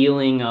that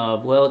feeling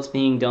of, well, it's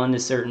being done to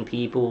certain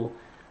people,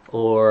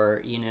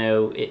 or,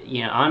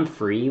 I'm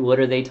free, what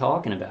are they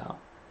talking about?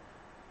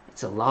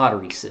 It's a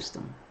lottery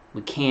system.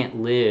 We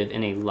can't live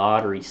in a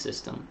lottery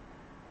system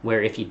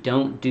where if you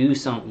don't do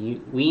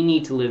something, we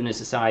need to live in a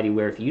society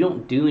where if you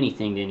don't do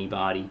anything to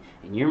anybody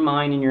and you're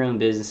minding your own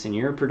business and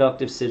you're a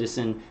productive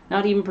citizen,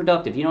 not even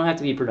productive, you don't have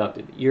to be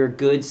productive, you're a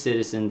good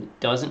citizen,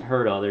 doesn't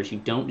hurt others, you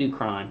don't do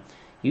crime,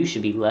 you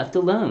should be left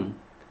alone,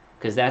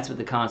 because that's what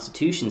the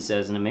Constitution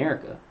says in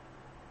America.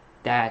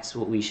 That's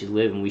what we should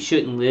live in. We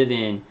shouldn't live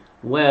in,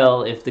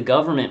 well, if the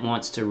government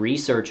wants to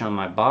research on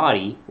my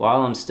body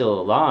while I'm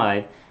still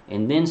alive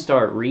and then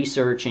start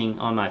researching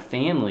on my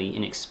family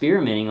and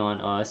experimenting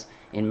on us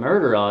and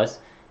murder us,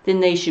 then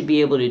they should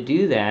be able to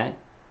do that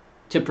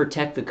to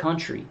protect the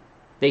country.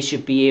 They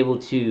should be able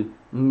to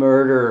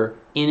murder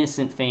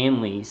innocent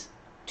families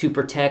to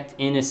protect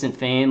innocent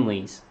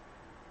families.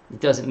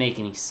 It doesn't make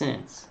any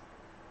sense.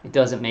 It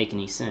doesn't make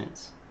any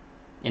sense.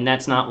 And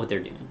that's not what they're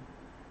doing.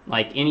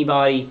 Like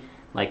anybody,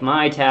 like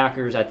my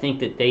attackers, I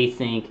think that they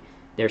think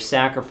they're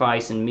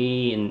sacrificing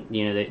me, and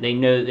they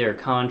know they're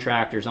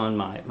contractors on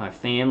my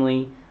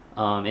family.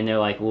 And they're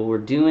like, well, we're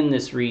doing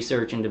this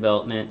research and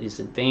development, this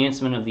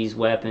advancement of these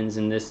weapons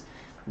and this,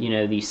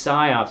 these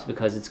psyops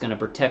because it's going to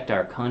protect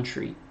our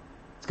country.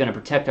 It's going to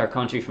protect our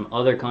country from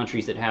other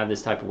countries that have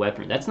this type of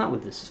weaponry. That's not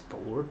what this is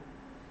for.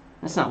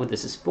 That's not what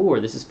this is for.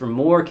 This is for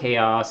more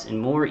chaos and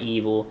more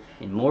evil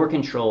and more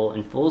control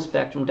and full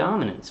spectrum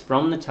dominance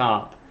from the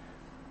top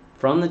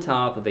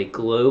of a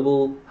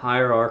global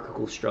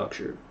hierarchical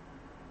structure.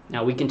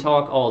 Now, we can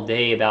talk all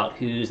day about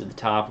who's at the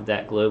top of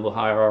that global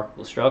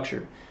hierarchical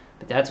structure,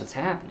 but that's what's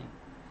happening.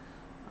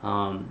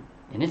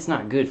 And it's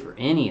not good for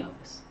any of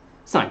us.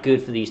 It's not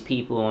good for these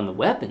people on the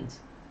weapons.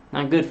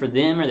 Not good for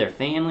them or their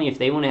family. If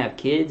they want to have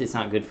kids, it's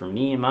not good for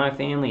me and my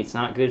family. It's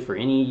not good for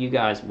any of you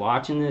guys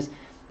watching this.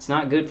 It's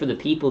not good for the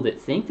people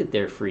that think that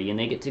they're free and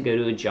they get to go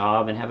to a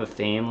job and have a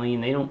family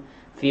and they don't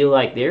feel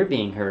like they're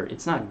being hurt.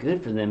 It's not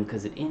good for them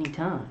because at any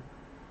time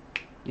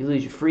you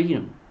lose your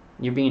freedom.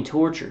 You're being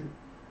tortured.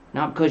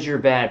 Not because you're a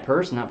bad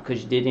person, not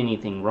because you did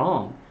anything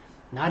wrong.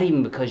 Not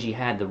even because you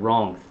had the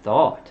wrong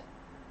thought.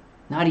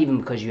 Not even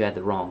because you had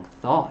the wrong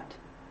thought.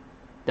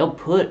 They'll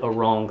put a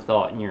wrong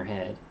thought in your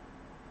head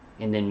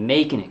and then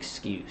make an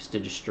excuse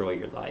to destroy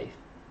your life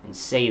and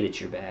say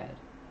that you're bad.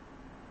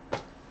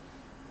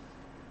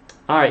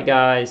 Alright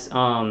guys,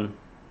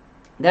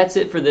 that's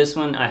it for this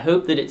one. I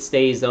hope that it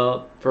stays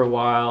up for a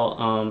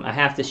while. I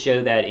have to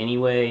show that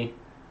anyway.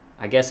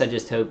 I guess I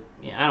just hope,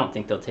 I don't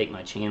think they'll take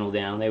my channel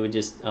down. They would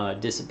just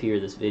disappear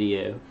this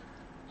video.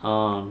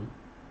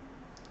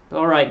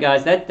 Alright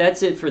guys,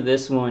 that's it for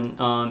this one.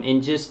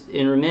 And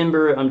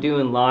remember, I'm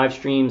doing live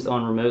streams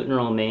on Remote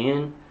Neural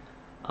Man.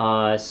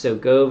 So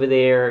go over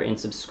there and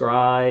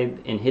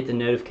subscribe and hit the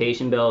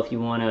notification bell if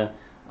you want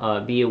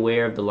to be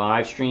aware of the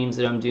live streams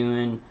that I'm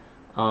doing.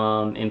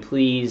 And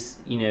please,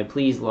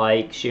 please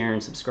like, share,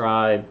 and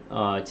subscribe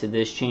to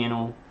this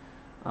channel,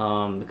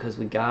 because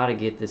we gotta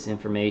get this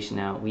information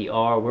out.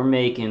 We're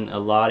making a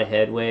lot of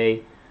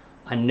headway.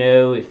 I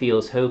know it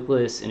feels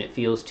hopeless and it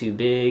feels too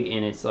big,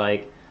 and it's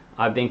like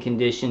I've been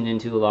conditioned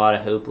into a lot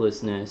of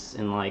hopelessness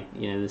and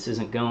this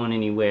isn't going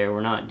anywhere.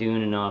 We're not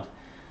doing enough.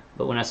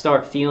 But when I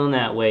start feeling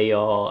that way,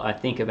 y'all, I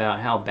think about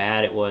how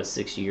bad it was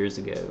 6 years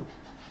ago.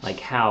 Like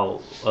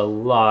how a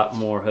lot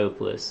more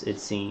hopeless it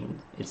seemed.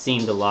 It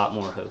seemed a lot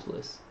more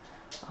hopeless.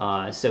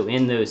 So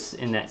in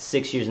that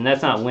 6 years, and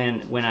that's not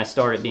when I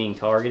started being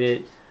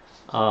targeted,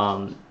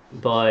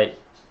 but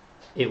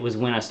it was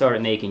when I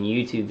started making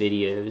YouTube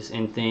videos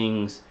and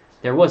things.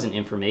 There wasn't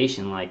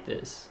information like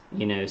this,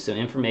 so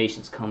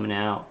information's coming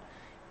out.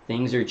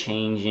 Things are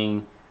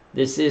changing.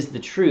 This is the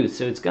truth,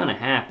 so it's gonna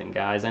happen,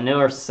 guys. I know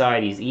our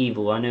society's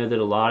evil. I know that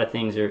a lot of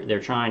things they're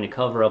trying to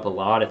cover up a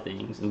lot of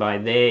things, and by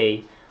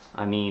they,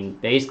 I mean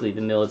basically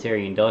the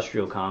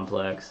military-industrial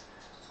complex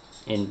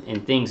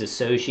and things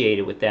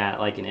associated with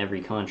that, like in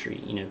every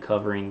country,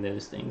 covering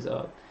those things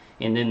up.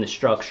 And then the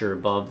structure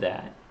above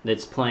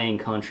that's playing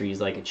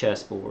countries like a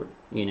chessboard,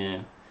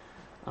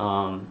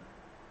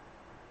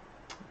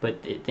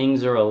 But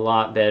things are a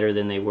lot better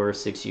than they were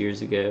 6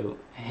 years ago.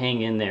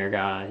 Hang in there,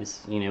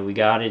 guys. We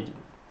gotta,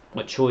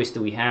 what choice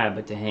do we have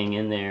but to hang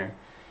in there?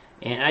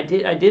 And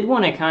I did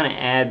want to kind of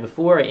add,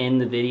 before I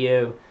end the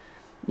video,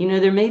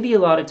 there may be a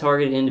lot of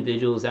targeted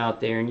individuals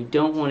out there, and you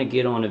don't want to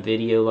get on a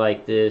video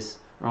like this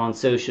or on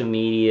social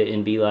media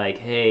and be like,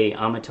 hey,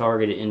 I'm a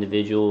targeted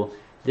individual,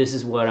 this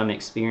is what I'm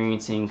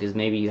experiencing, because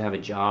maybe you have a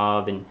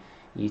job and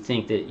you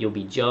think that you'll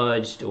be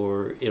judged,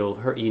 or it'll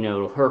hurt,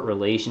 it'll hurt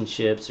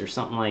relationships or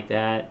something like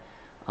that.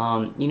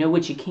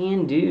 What you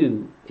can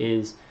do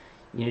is,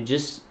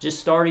 just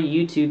start a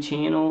YouTube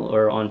channel,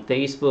 or on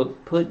Facebook,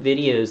 put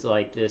videos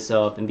like this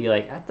up and be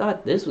like, I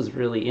thought this was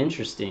really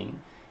interesting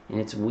and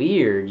it's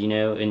weird,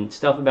 and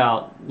stuff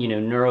about,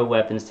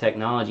 neuroweapons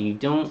technology. You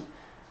don't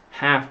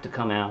have to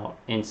come out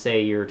and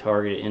say you're a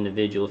targeted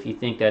individual if you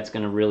think that's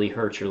going to really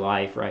hurt your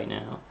life right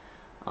now.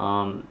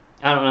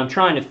 I don't know, I'm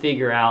trying to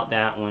figure out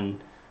that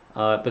one,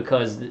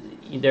 because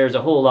there's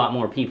a whole lot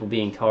more people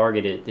being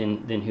targeted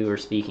than who are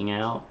speaking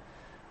out.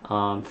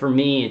 For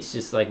me, it's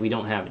just like we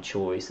don't have a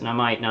choice, and I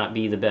might not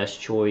be the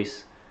best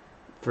choice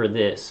for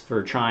this,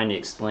 for trying to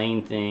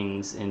explain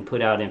things and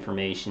put out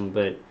information,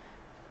 but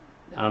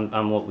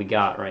I'm what we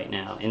got right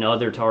now. And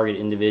other target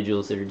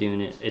individuals that are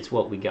doing it, it's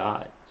what we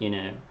got, you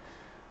know.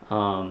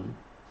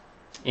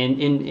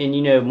 And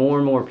you know, more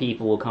and more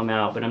people will come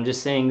out, but I'm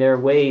just saying there are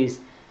ways.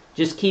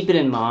 Just keep it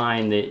in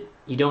mind that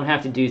you don't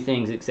have to do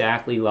things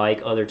exactly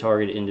like other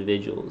targeted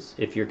individuals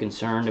if you're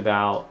concerned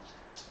about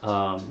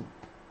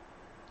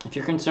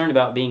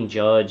being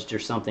judged or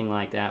something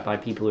like that by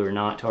people who are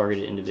not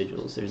targeted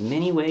individuals. There's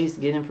many ways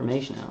to get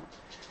information out.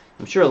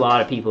 I'm sure a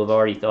lot of people have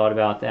already thought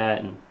about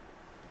that. And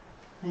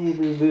hey,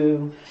 boo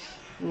boo,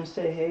 you want to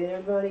say hey to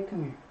everybody?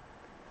 Come here.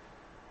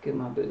 Get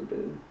my boo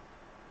boo.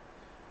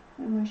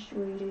 Hey, my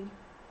sweetie.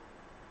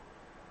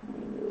 My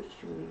little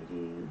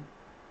sweetie.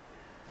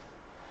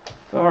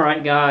 All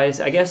right, guys.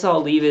 I guess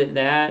I'll leave it at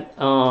that.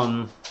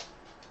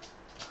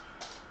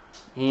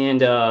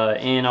 And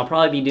I'll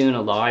probably be doing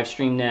a live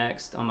stream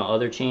next on my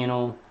other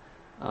channel.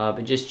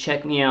 But just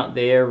check me out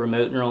there,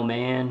 Remote Neural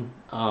Man.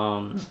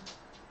 And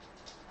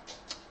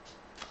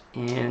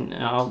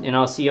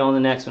I'll see you on the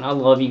next one. I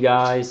love you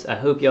guys. I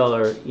hope y'all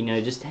are, you know,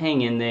 just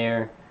hang in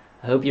there.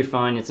 I hope you're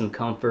finding some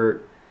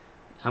comfort.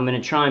 I'm going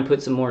to try and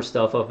put some more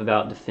stuff up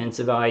about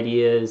defensive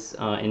ideas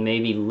and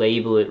maybe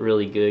label it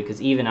really good,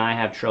 because even I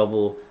have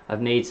trouble.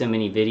 I've made so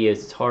many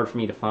videos, it's hard for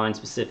me to find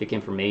specific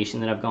information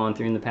that I've gone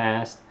through in the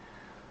past.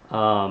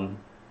 But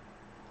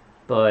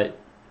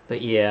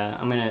yeah,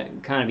 I'm going to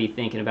kind of be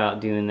thinking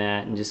about doing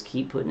that and just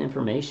keep putting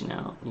information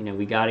out. You know,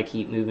 we got to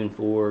keep moving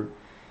forward.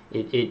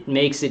 It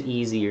makes it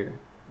easier,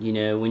 you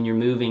know, when you're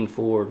moving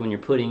forward, when you're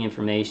putting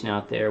information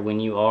out there, when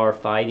you are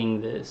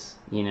fighting this,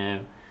 you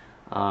know.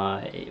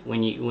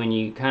 When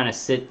you kind of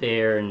sit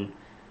there and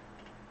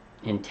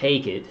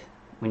take it,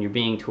 when you're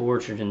being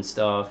tortured and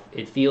stuff,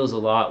 it feels a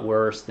lot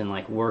worse than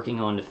like working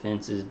on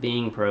defenses,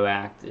 being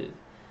proactive.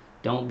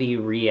 Don't be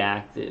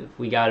reactive.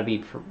 We got to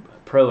be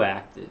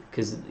proactive,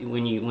 because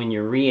when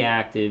you're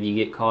reactive, you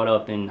get caught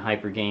up in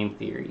hyper game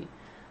theory.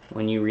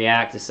 When you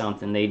react to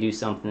something, they do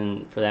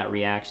something for that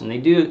reaction. They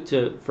do it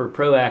for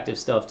proactive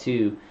stuff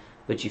too,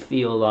 but you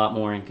feel a lot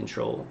more in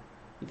control.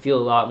 You feel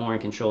a lot more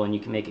in control, and you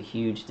can make a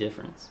huge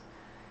difference.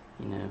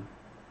 You know.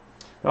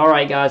 All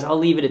right, guys, I'll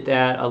leave it at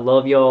that. I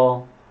love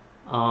y'all,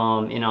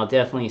 and I'll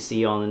definitely see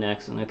you on the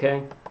next one,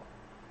 okay?